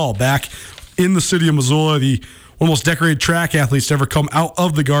 Lindsey Hall back in the city of Missoula, the one of the most decorated track athletes to ever come out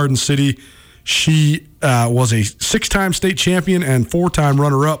of the Garden City. She was a 6-time state champion and 4-time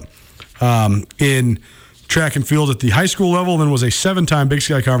runner-up in track and field at the high school level, then was a 7-time Big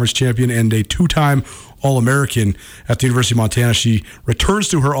Sky Conference champion and a 2-time All-American at the University of Montana. She returns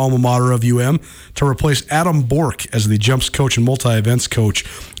to her alma mater of UM to replace Adam Bork as the jumps coach and multi-events coach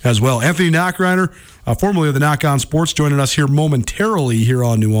as well. Anthony Knockreiner, formerly of the Knock On Sports, joining us here momentarily here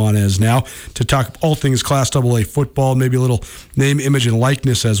on Nuanez Now to talk all things Class AA football, maybe a little name, image, and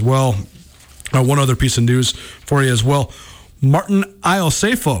likeness as well. One other piece of news for you as well. Martin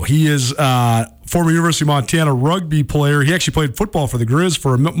Iosefo, he is former University of Montana rugby player. He actually played football for the Grizz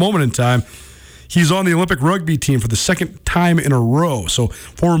for a moment in time. He's on the Olympic rugby team for the 2nd time in a row. So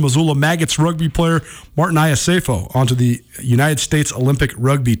former Missoula Maggots rugby player Martin Iosefo onto the United States Olympic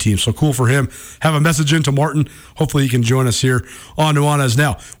rugby team. So cool for him. Have a message into Martin. Hopefully he can join us here on Nuanez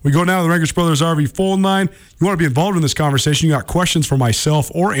Now. We go now to the Rangers Brothers RV phone line. You want to be involved in this conversation, you got questions for myself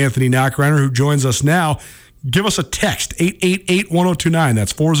or Anthony Knockreiner, who joins us now. Give us a text, 888-1029.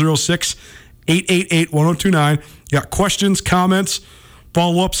 That's 406-888-1029. You got questions, comments,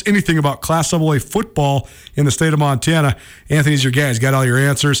 follow-ups, anything about Class AA football in the state of Montana. Anthony's your guy. He's got all your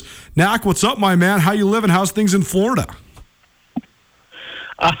answers. Knock, what's up, my man? How you living? How's things in Florida?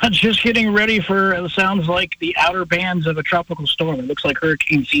 Just getting ready for, it sounds like, the outer bands of a tropical storm. It looks like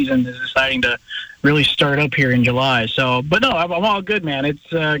hurricane season is deciding to really start up here in July. So, but no, I'm all good, man.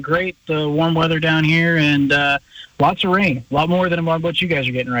 It's great, warm weather down here, and lots of rain. A lot more than what you guys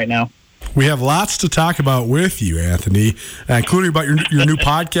are getting right now. We have lots to talk about with you, Anthony, including about your new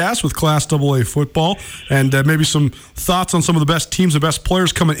podcast with Class AA football, and maybe some thoughts on some of the best teams and best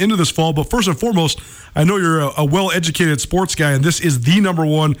players coming into this fall. But first and foremost, I know you're a well-educated sports guy, and this is the number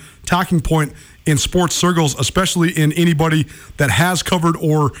one talking point in sports circles, especially in anybody that has covered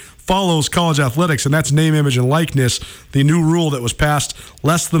or follows college athletics, and that's name, image, and likeness, the new rule that was passed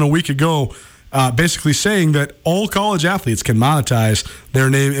less than a week ago. Basically saying that all college athletes can monetize their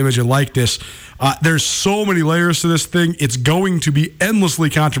name, image, and likeness. There's so many layers to this thing. It's going to be endlessly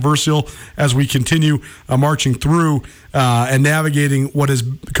controversial as we continue marching through and navigating what is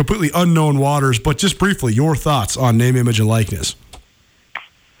completely unknown waters. But just briefly, your thoughts on name, image, and likeness.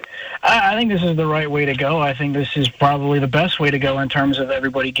 I think this is the right way to go. I think this is probably the best way to go in terms of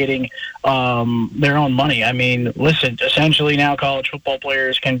everybody getting their own money. I mean, listen, essentially now college football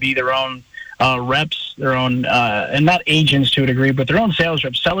players can be their own reps, their own, and not agents to a degree, but their own sales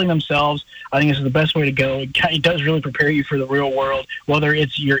reps, selling themselves. I think this is the best way to go. It does really prepare you for the real world, whether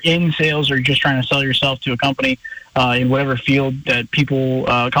it's you're in sales or you're just trying to sell yourself to a company in whatever field that people,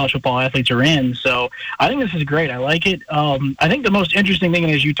 college football athletes are in. So I think this is great. I like it. I think the most interesting thing,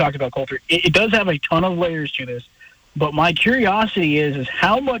 and as you talked about, Colter, it does have a ton of layers to this, but my curiosity is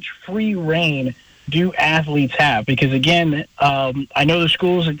how much free reign do athletes have? Because, again, I know the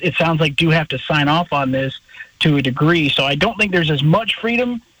schools, it sounds like, do have to sign off on this to a degree. So I don't think there's as much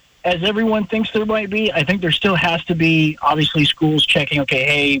freedom as everyone thinks there might be. I think there still has to be, obviously, schools checking, okay,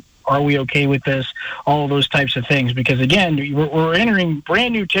 hey, are we okay with this? All of those types of things. Because, again, we're entering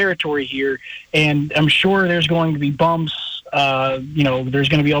brand new territory here, and I'm sure there's going to be bumps. There's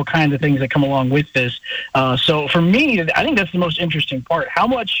going to be all kinds of things that come along with this. So for me, I think that's the most interesting part. How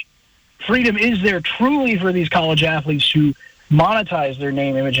much freedom is there truly for these college athletes to monetize their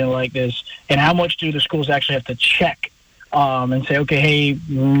name, image, and likeness, and how much do the schools actually have to check and say, okay, hey,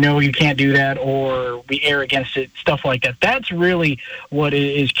 no, you can't do that, or we err against it, stuff like that. That's really what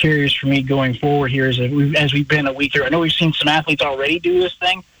is curious for me going forward here as we've been a week through. I know we've seen some athletes already do this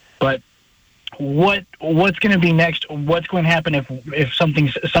thing, but what's going to be next? What's going to happen if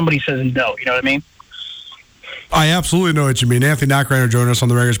somebody says no? You know what I mean? I absolutely know what you mean. Anthony Knockreiner joining us on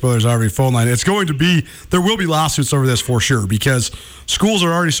the Raggers Brothers RV phone line. There will be lawsuits over this for sure, because schools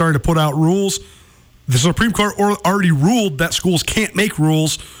are already starting to put out rules. The Supreme Court already ruled that schools can't make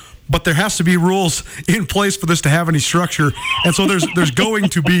rules, but there has to be rules in place for this to have any structure. And so there's going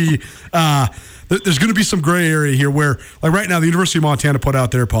to be there's going to be some gray area here where, like right now, the University of Montana put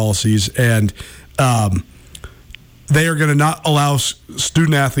out their policies, and they are going to not allow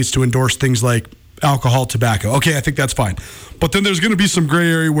student athletes to endorse things like alcohol, tobacco. Okay, I think that's fine. But then there's going to be some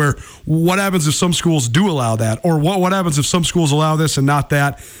gray area where what happens if some schools do allow that? Or what happens if some schools allow this and not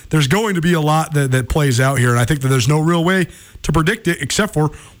that? There's going to be a lot that plays out here, and I think that there's no real way to predict it except for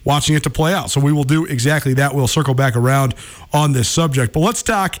watching it to play out. So we will do exactly that. We'll circle back around on this subject. But let's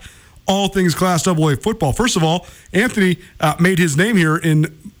talk all things Class AA football. First of all, Anthony made his name here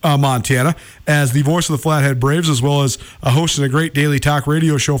in Montana as the voice of the Flathead Braves, as well as hosting a great daily talk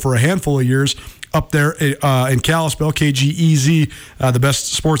radio show for a handful of years up there in Kalispell, KGEZ, the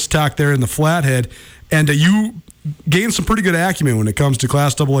best sports talk there in the Flathead. And you gained some pretty good acumen when it comes to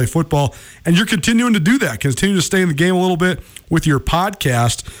Class AA football, and you're continuing to do that. Continue to stay in the game a little bit with your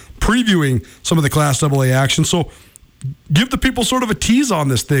podcast, previewing some of the Class AA action. So give the people sort of a tease on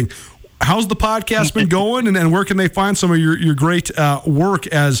this thing. How's the podcast been going, and where can they find some of your great work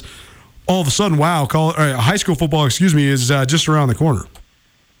as all of a sudden, high school football, is just around the corner?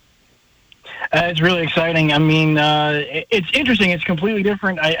 It's really exciting. I mean, it's interesting. It's completely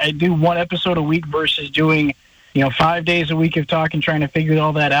different. I do one episode a week versus doing, 5 days a week of talking, trying to figure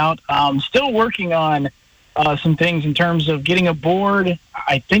all that out. Still working on some things in terms of getting a board.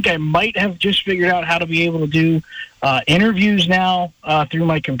 I think I might have just figured out how to be able to do interviews now through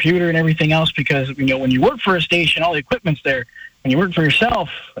my computer and everything else, because, when you work for a station, all the equipment's there. When you work for yourself,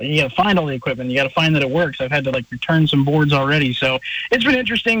 you got to find all the equipment. You got to find that it works. I've had to return some boards already. So it's been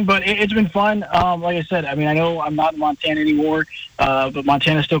interesting, but it's been fun. Like I said, I mean, I know I'm not in Montana anymore, but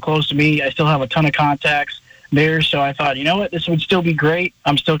Montana's still close to me. I still have a ton of contacts there. So I thought, you know what, this would still be great.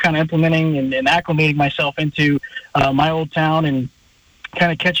 I'm still kind of implementing and acclimating myself into my old town. And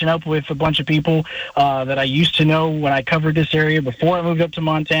kind of catching up with a bunch of people that I used to know when I covered this area before I moved up to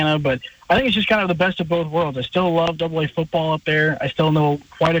Montana. But I think it's just kind of the best of both worlds. I still love AA football up there. I still know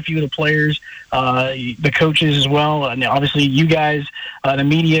quite a few of the players, the coaches as well, and obviously you guys, the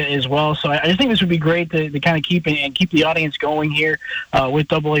media as well. So I just think this would be great to kind of keep the audience going here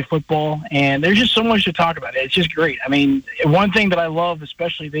with AA football. And there's just so much to talk about. It's just great. I mean, one thing that I love,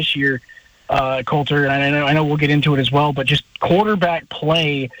 especially this year, Coulter, and I know we'll get into it as well, but just quarterback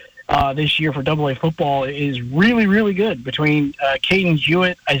play this year for AA football is really, really good between Caden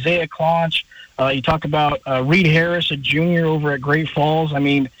Hewitt, Isaiah Claunch. You talk about Reed Harris, a junior over at Great Falls. I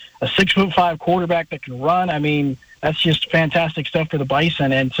mean, a 6'5" quarterback that can run. I mean, that's just fantastic stuff for the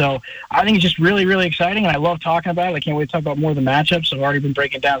Bison. And so I think it's just really, really exciting, and I love talking about it. I can't wait to talk about more of the matchups. I've already been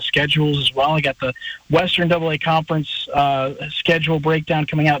breaking down schedules as well. I got the Western AA Conference schedule breakdown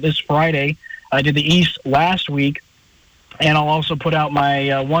coming out this Friday. I did the East last week, and I'll also put out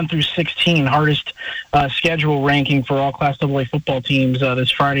my 1 through 16 hardest schedule ranking for all Class AA football teams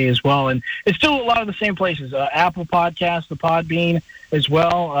this Friday as well. And it's still a lot of the same places. Apple Podcasts, the Podbean as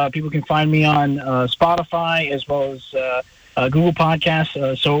well. People can find me on Spotify as well as Google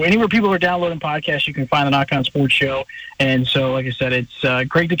Podcasts. So anywhere people are downloading podcasts, you can find the Knock On Sports Show. And so, like I said, it's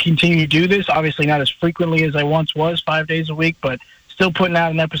great to continue to do this. Obviously not as frequently as I once was, 5 days a week, but still putting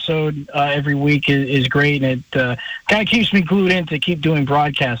out an episode every week is great, and it kind of keeps me glued in to keep doing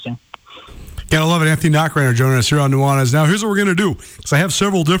broadcasting. Gotta love it. Anthony Knockreiner joining us here on Nuanez. Now, here's what we're going to do, because I have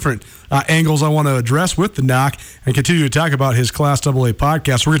several different angles I want to address with the Knock and continue to talk about his Class AA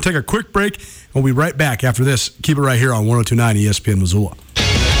podcast. We're going to take a quick break, and we'll be right back after this. Keep it right here on 102.9 ESPN Missoula.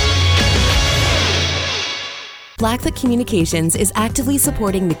 Blackfoot Communications is actively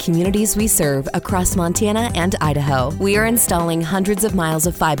supporting the communities we serve across Montana and Idaho. We are installing hundreds of miles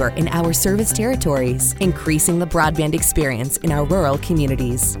of fiber in our service territories, increasing the broadband experience in our rural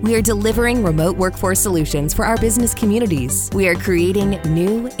communities. We are delivering remote workforce solutions for our business communities. We are creating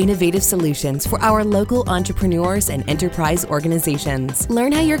new, innovative solutions for our local entrepreneurs and enterprise organizations.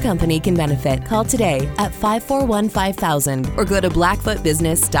 Learn how your company can benefit. Call today at 541-5000 or go to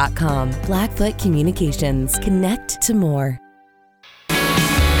blackfootbusiness.com. Blackfoot Communications. Connect to more.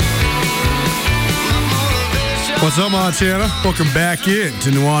 What's up, Montana? Welcome back in to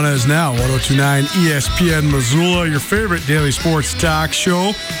Nuanez Now, 102.9 ESPN Missoula, your favorite daily sports talk show.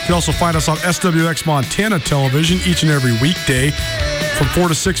 You can also find us on SWX Montana Television each and every weekday from 4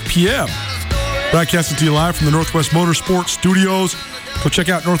 to 6 p.m. Broadcasting to you live from the Northwest Motorsport Studios. Go check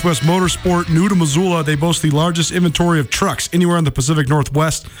out Northwest Motorsport, new to Missoula. They boast the largest inventory of trucks anywhere in the Pacific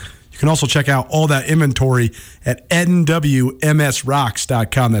Northwest. You can also check out all that inventory at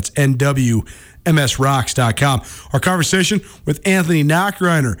nwmsrocks.com. That's nwmsrocks.com. Our conversation with Anthony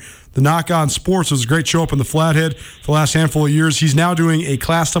Knockreiner. The Knock On Sports was a great show up in the Flathead for the last handful of years. He's now doing a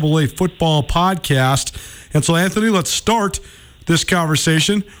Class AA football podcast. And so, Anthony, let's start this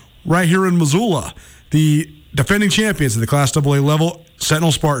conversation right here in Missoula. The defending champions at the Class AA level,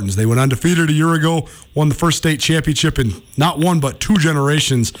 Sentinel Spartans. They went undefeated a year ago, won the first state championship in not one but two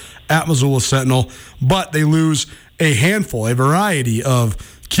generations at Missoula Sentinel, but they lose a handful, a variety of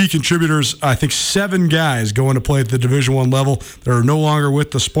key contributors. I think 7 guys going to play at the Division I level. They're no longer with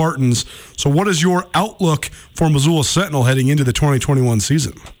the Spartans. So what is your outlook for Missoula Sentinel heading into the 2021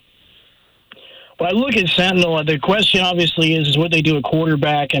 season? Well, I look at Sentinel. The question obviously is what they do at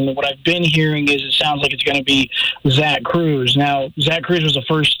quarterback, and what I've been hearing is it sounds like it's going to be Zach Cruz. Now, Zach Cruz was the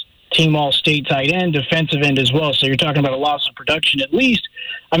first team all-state tight end, defensive end as well, so you're talking about a loss of production at least.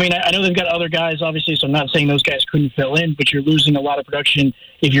 I mean, I know they've got other guys, obviously, so I'm not saying those guys couldn't fill in, but you're losing a lot of production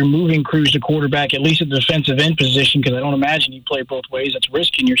if you're moving Cruz to quarterback, at least at the defensive end position, because I don't imagine you play both ways. That's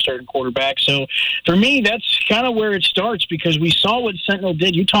risking your starting quarterback. So for me, that's kind of where it starts, because we saw what Sentinel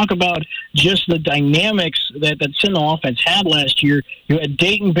did. You talk about just the dynamics that Sentinel offense had last year. You had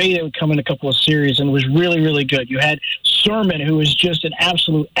Dayton Bay that would come in a couple of series and was really, really good. You had Sermon, who was just an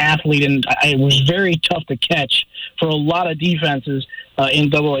absolute athlete, and it was very tough to catch for a lot of defenses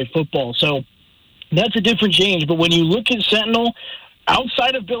in AA football. So that's a different change. But when you look at Sentinel,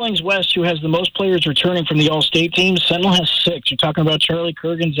 outside of Billings West, who has the most players returning from the All-State team, Sentinel has 6. You're talking about Charlie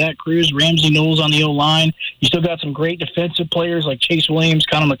Kurgan, Zach Cruz, Ramsey Knowles on the O-line. You still got some great defensive players like Chase Williams,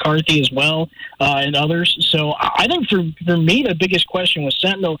 Connor McCarthy as well, and others. So I think for me, the biggest question with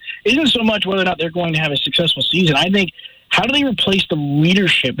Sentinel isn't so much whether or not they're going to have a successful season. I think, how do they replace the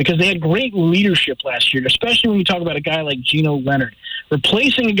leadership? Because they had great leadership last year, especially when you talk about a guy like Gino Leonard.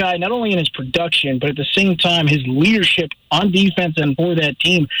 Replacing a guy not only in his production, but at the same time his leadership on defense and for that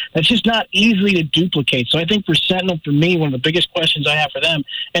team, that's just not easily to duplicate. So I think for Sentinel, for me, one of the biggest questions I have for them,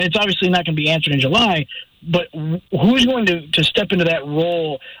 and it's obviously not going to be answered in July, But who's going to step into that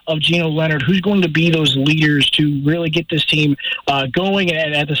role of Geno Leonard? Who's going to be those leaders to really get this team going,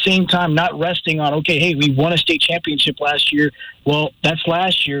 and at the same time not resting on, okay, hey, we won a state championship last year. Well, that's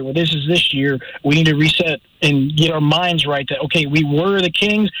last year. Well, this is this year. We need to reset and get our minds right that, okay, we were the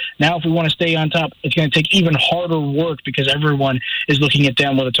Kings. Now if we want to stay on top, it's going to take even harder work because everyone is looking at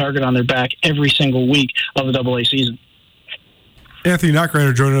them with a target on their back every single week of the AA season. Anthony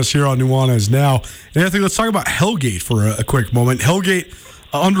Knockreiner joining us here on Nuanez Now. And Anthony, let's talk about Hellgate for a quick moment. Hellgate,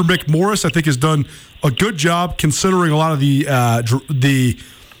 under Mick Morris, I think has done a good job considering a lot of the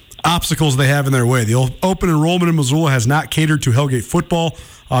obstacles they have in their way. The open enrollment in Missoula has not catered to Hellgate football,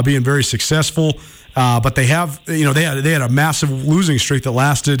 being very successful. But they have, they had a massive losing streak that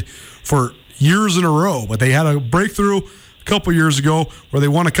lasted for years in a row. But they had a breakthrough a couple years ago where they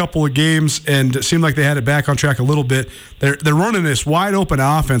won a couple of games and it seemed like they had it back on track a little bit. They're running this wide open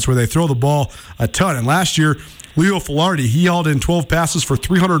offense where they throw the ball a ton. And last year, Leo Filardi, he hauled in 12 passes for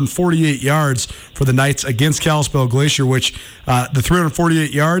 348 yards for the Knights against Kalispell Glacier, which the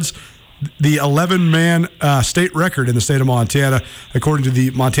 348 yards, the 11-man state record in the state of Montana, according to the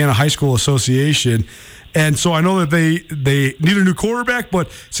Montana High School Association. And so I know that they need a new quarterback, but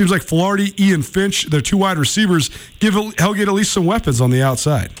it seems like Filardi, Ian Finch, their two wide receivers, give Hellgate at least some weapons on the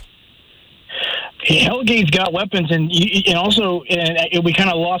outside. Hellgate's got weapons, and also we kind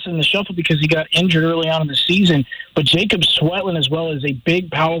of lost in the shuffle because he got injured early on in the season. But Jacob Swetland as well is a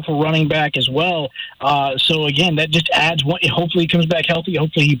big, powerful running back as well. So again, that just adds one. Hopefully, he comes back healthy.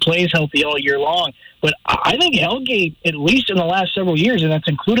 Hopefully, he plays healthy all year long. But I think Hellgate, at least in the last several years, and that's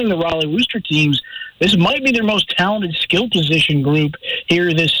including the Raleigh Wooster teams, this might be their most talented skill position group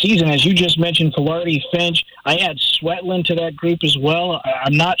here this season. As you just mentioned, Filardi, Finch. I add Swetland to that group as well.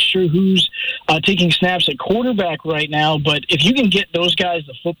 I'm not sure who's taking snaps at quarterback right now, but if you can get those guys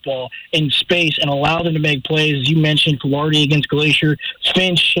the football in space and allow them to make plays, as you mentioned, Filardi against Glacier,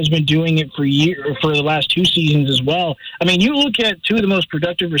 Finch has been doing it for the last 2 seasons as well. I mean, you look at two of the most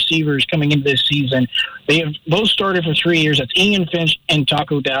productive receivers coming into this season. They have both started for 3 years. That's Ian Finch and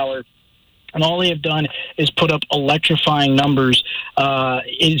Taco Dowler. And all they have done is put up electrifying numbers.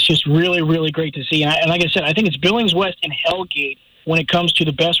 It's just really, really great to see. And like I said, I think it's Billings West and Hellgate when it comes to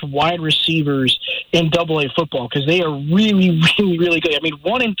the best wide receivers in AA football because they are really, really, really good. I mean,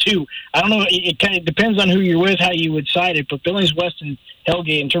 1 and 2. I don't know. It kind of depends on who you're with, how you would cite it. But Billings West and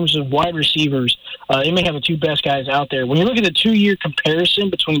Hellgate, in terms of wide receivers, they may have the two best guys out there. When you look at the 2-year comparison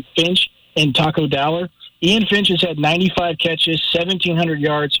between Finch and Taco Dowler, Ian Finch has had 95 catches, 1,700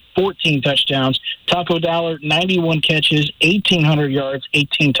 yards, 14 touchdowns. Taco Dowler, 91 catches, 1,800 yards,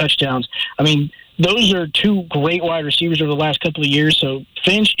 18 touchdowns. I mean, those are two great wide receivers over the last couple of years. So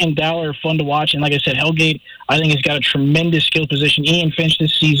Finch and Dowler are fun to watch. And like I said, Hellgate, I think, has got a tremendous skill position. Ian Finch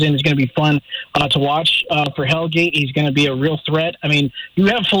this season is going to be fun to watch for Hellgate. He's going to be a real threat. I mean, you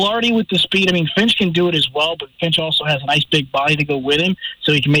have Filardi with the speed. I mean, Finch can do it as well, but Finch also has a nice big body to go with him,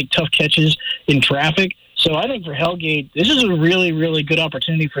 so he can make tough catches in traffic. So I think for Hellgate, this is a really, really good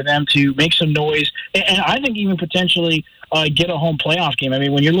opportunity for them to make some noise, and I think even potentially get a home playoff game. I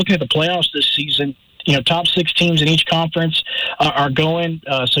mean, when you're looking at the playoffs this season, top 6 teams in each conference are going.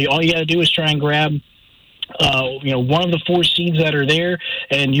 So all you got to do is try and grab one of the 4 seeds that are there,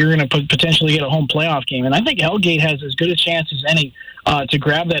 and you're going to potentially get a home playoff game. And I think Hellgate has as good a chance as any to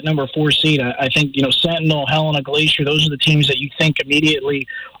grab that number 4 seed. I think, Sentinel, Helena, Glacier, those are the teams that you think immediately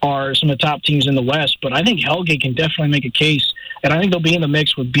are some of the top teams in the West. But I think Hellgate can definitely make a case, and I think they'll be in the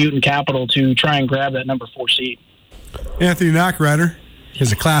mix with Butte and Capital to try and grab that number 4 seed. Anthony Knockreiner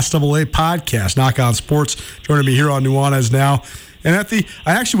is a Class AA podcast, Knock On Sports, joining me here on Nuanez Now. And Anthony,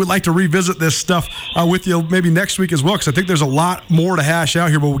 I actually would like to revisit this stuff with you maybe next week as well, because I think there's a lot more to hash out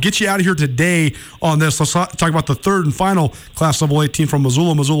here. But we'll get you out of here today on this. Let's talk about the third and final Class AA team from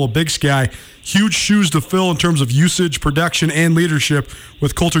Missoula Big Sky. Huge shoes to fill in terms of usage, production, and leadership,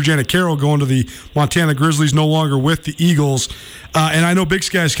 with Coulter Janicaro going to the Montana Grizzlies, no longer with the Eagles. And I know Big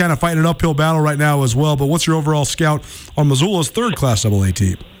Sky is kind of fighting an uphill battle right now as well. But what's your overall scout on Missoula's third Class AA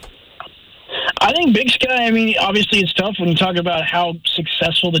team? I think Big Sky, obviously it's tough when you talk about how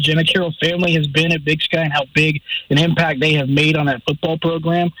successful the Janicaro family has been at Big Sky and how big an impact they have made on that football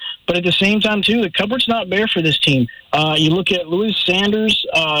program. But at the same time, too, the cupboard's not bare for this team. You look at Louis Sanders,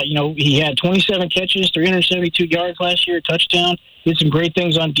 he had 27 catches, 372 yards last year, a touchdown. Did some great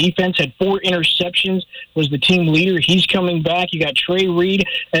things on defense, had 4 interceptions, was the team leader. He's coming back. You got Trey Reed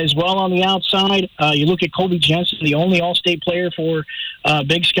as well on the outside. You look at Colby Jensen, the only All-State player for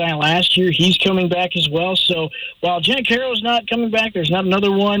Big Sky last year. He's coming coming back as well. So while Jack Harrell's not coming back, there's not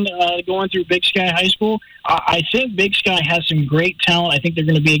another one going through Big Sky High School. I think Big Sky has some great talent. I think they're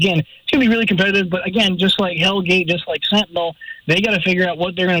going to be, again, it's going to be really competitive. But, again, just like Hellgate, just like Sentinel, they got to figure out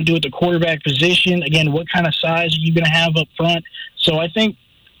what they're going to do at the quarterback position. Again, what kind of size are you going to have up front? So I think,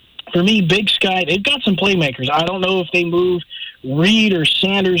 for me, Big Sky, they've got some playmakers. I don't know if they move Reed or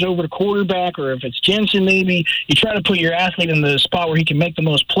Sanders over to quarterback, or if it's Jensen maybe. You try to put your athlete in the spot where he can make the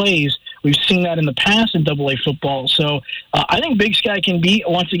most plays. We've seen that in the past in AA football. So I think Big Sky can be,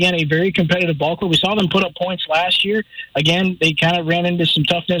 once again, a very competitive ball club. We saw them put up points last year. Again, they kind of ran into some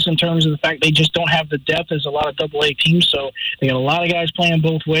toughness in terms of the fact they just don't have the depth as a lot of AA teams. So they got a lot of guys playing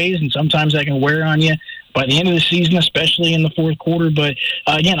both ways, and sometimes that can wear on you by the end of the season, especially in the fourth quarter. But,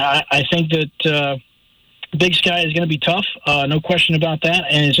 again, I think that Big Sky is going to be tough, no question about that,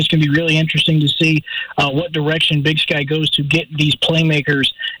 and it's just going to be really interesting to see what direction Big Sky goes to get these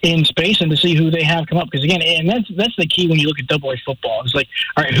playmakers in space and to see who they have come up. Because, again, and that's the key when you look at AA football. It's like,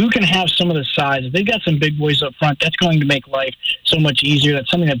 all right, who can have some of the size? If they've got some big boys up front, that's going to make life so much easier.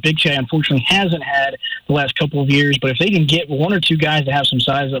 That's something that Big Sky, unfortunately, hasn't had the last couple of years. But if they can get one or two guys that have some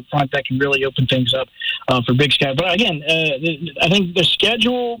size up front, that can really open things up for Big Sky. But, again, I think the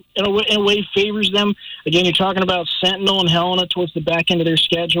schedule, in a way, favors them. Again, you're talking about Sentinel and Helena towards the back end of their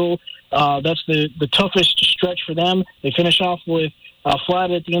schedule. That's the toughest stretch for them. They finish off with Flat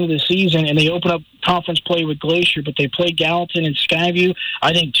at the end of the season, and they open up conference play with Glacier, but they play Gallatin and Skyview.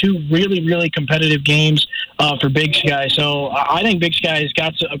 I think two really, really competitive games for Big Sky. So I think Big Sky has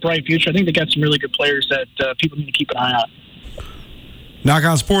got a bright future. I think they got some really good players that people need to keep an eye on. Knock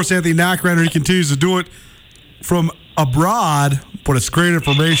on Sports, Anthony Knockreiner. He continues to do it from abroad, but it's great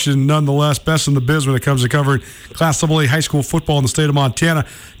information nonetheless. Best in the biz when it comes to covering Class AA high school football in the state of Montana.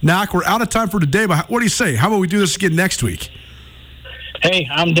 Knock, we're out of time for today, but what do you say? How about we do this again next week? Hey,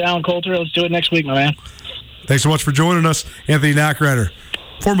 I'm down, Coulter. Let's do it next week, my man. Thanks so much for joining us, Anthony Knockreiner.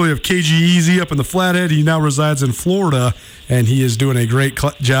 Formerly of KG Easy up in the Flathead, he now resides in Florida, and he is doing a great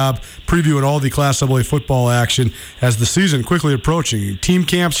job previewing all the Class AA football action as the season quickly approaching. Team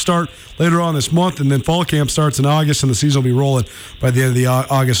camps start later on this month, and then fall camp starts in August, and the season will be rolling by the end of the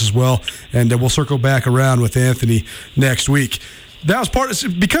August as well. And we'll circle back around with Anthony next week. That was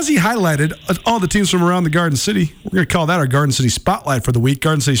because he highlighted all the teams from around the Garden City. We're going to call that our Garden City Spotlight for the week.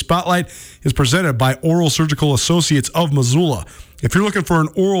 Garden City Spotlight is presented by Oral Surgical Associates of Missoula. If you're looking for an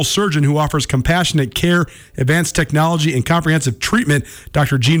oral surgeon who offers compassionate care, advanced technology, and comprehensive treatment,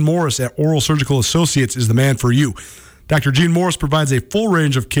 Dr. Gene Morris at Oral Surgical Associates is the man for you. Dr. Gene Morris provides a full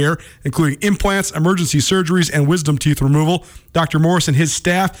range of care, including implants, emergency surgeries, and wisdom teeth removal. Dr. Morris and his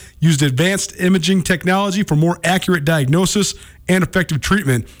staff used advanced imaging technology for more accurate diagnosis and effective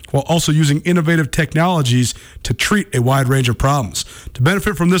treatment, while also using innovative technologies to treat a wide range of problems. To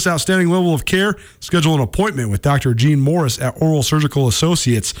benefit from this outstanding level of care, schedule an appointment with Dr. Gene Morris at Oral Surgical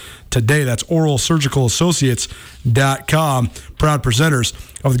Associates today. That's oralsurgicalassociates.com. Proud presenters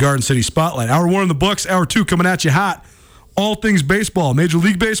of the Garden City Spotlight. Hour 1 in the books, hour 2 coming at you hot. All things baseball, Major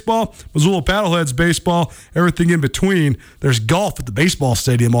League Baseball, Missoula Paddleheads baseball, everything in between. There's golf at the baseball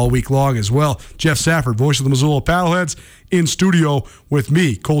stadium all week long as well. Jeff Safford, voice of the Missoula Paddleheads, in studio with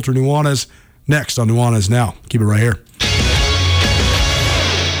me, Coulter Nuanez, next on Nuanez Now. Keep it right here.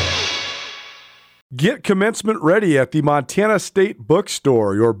 Get commencement ready at the Montana State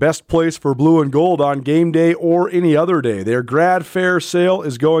Bookstore, your best place for blue and gold on game day or any other day. Their grad fair sale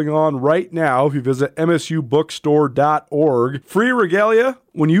is going on right now if you visit msubookstore.org. Free regalia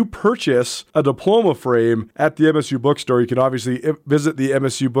when you purchase a diploma frame at the MSU Bookstore. You can obviously visit the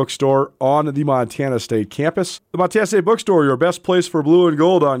MSU Bookstore on the Montana State campus. The Montana State Bookstore, your best place for blue and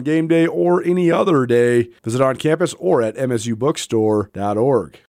gold on game day or any other day. Visit on campus or at msubookstore.org.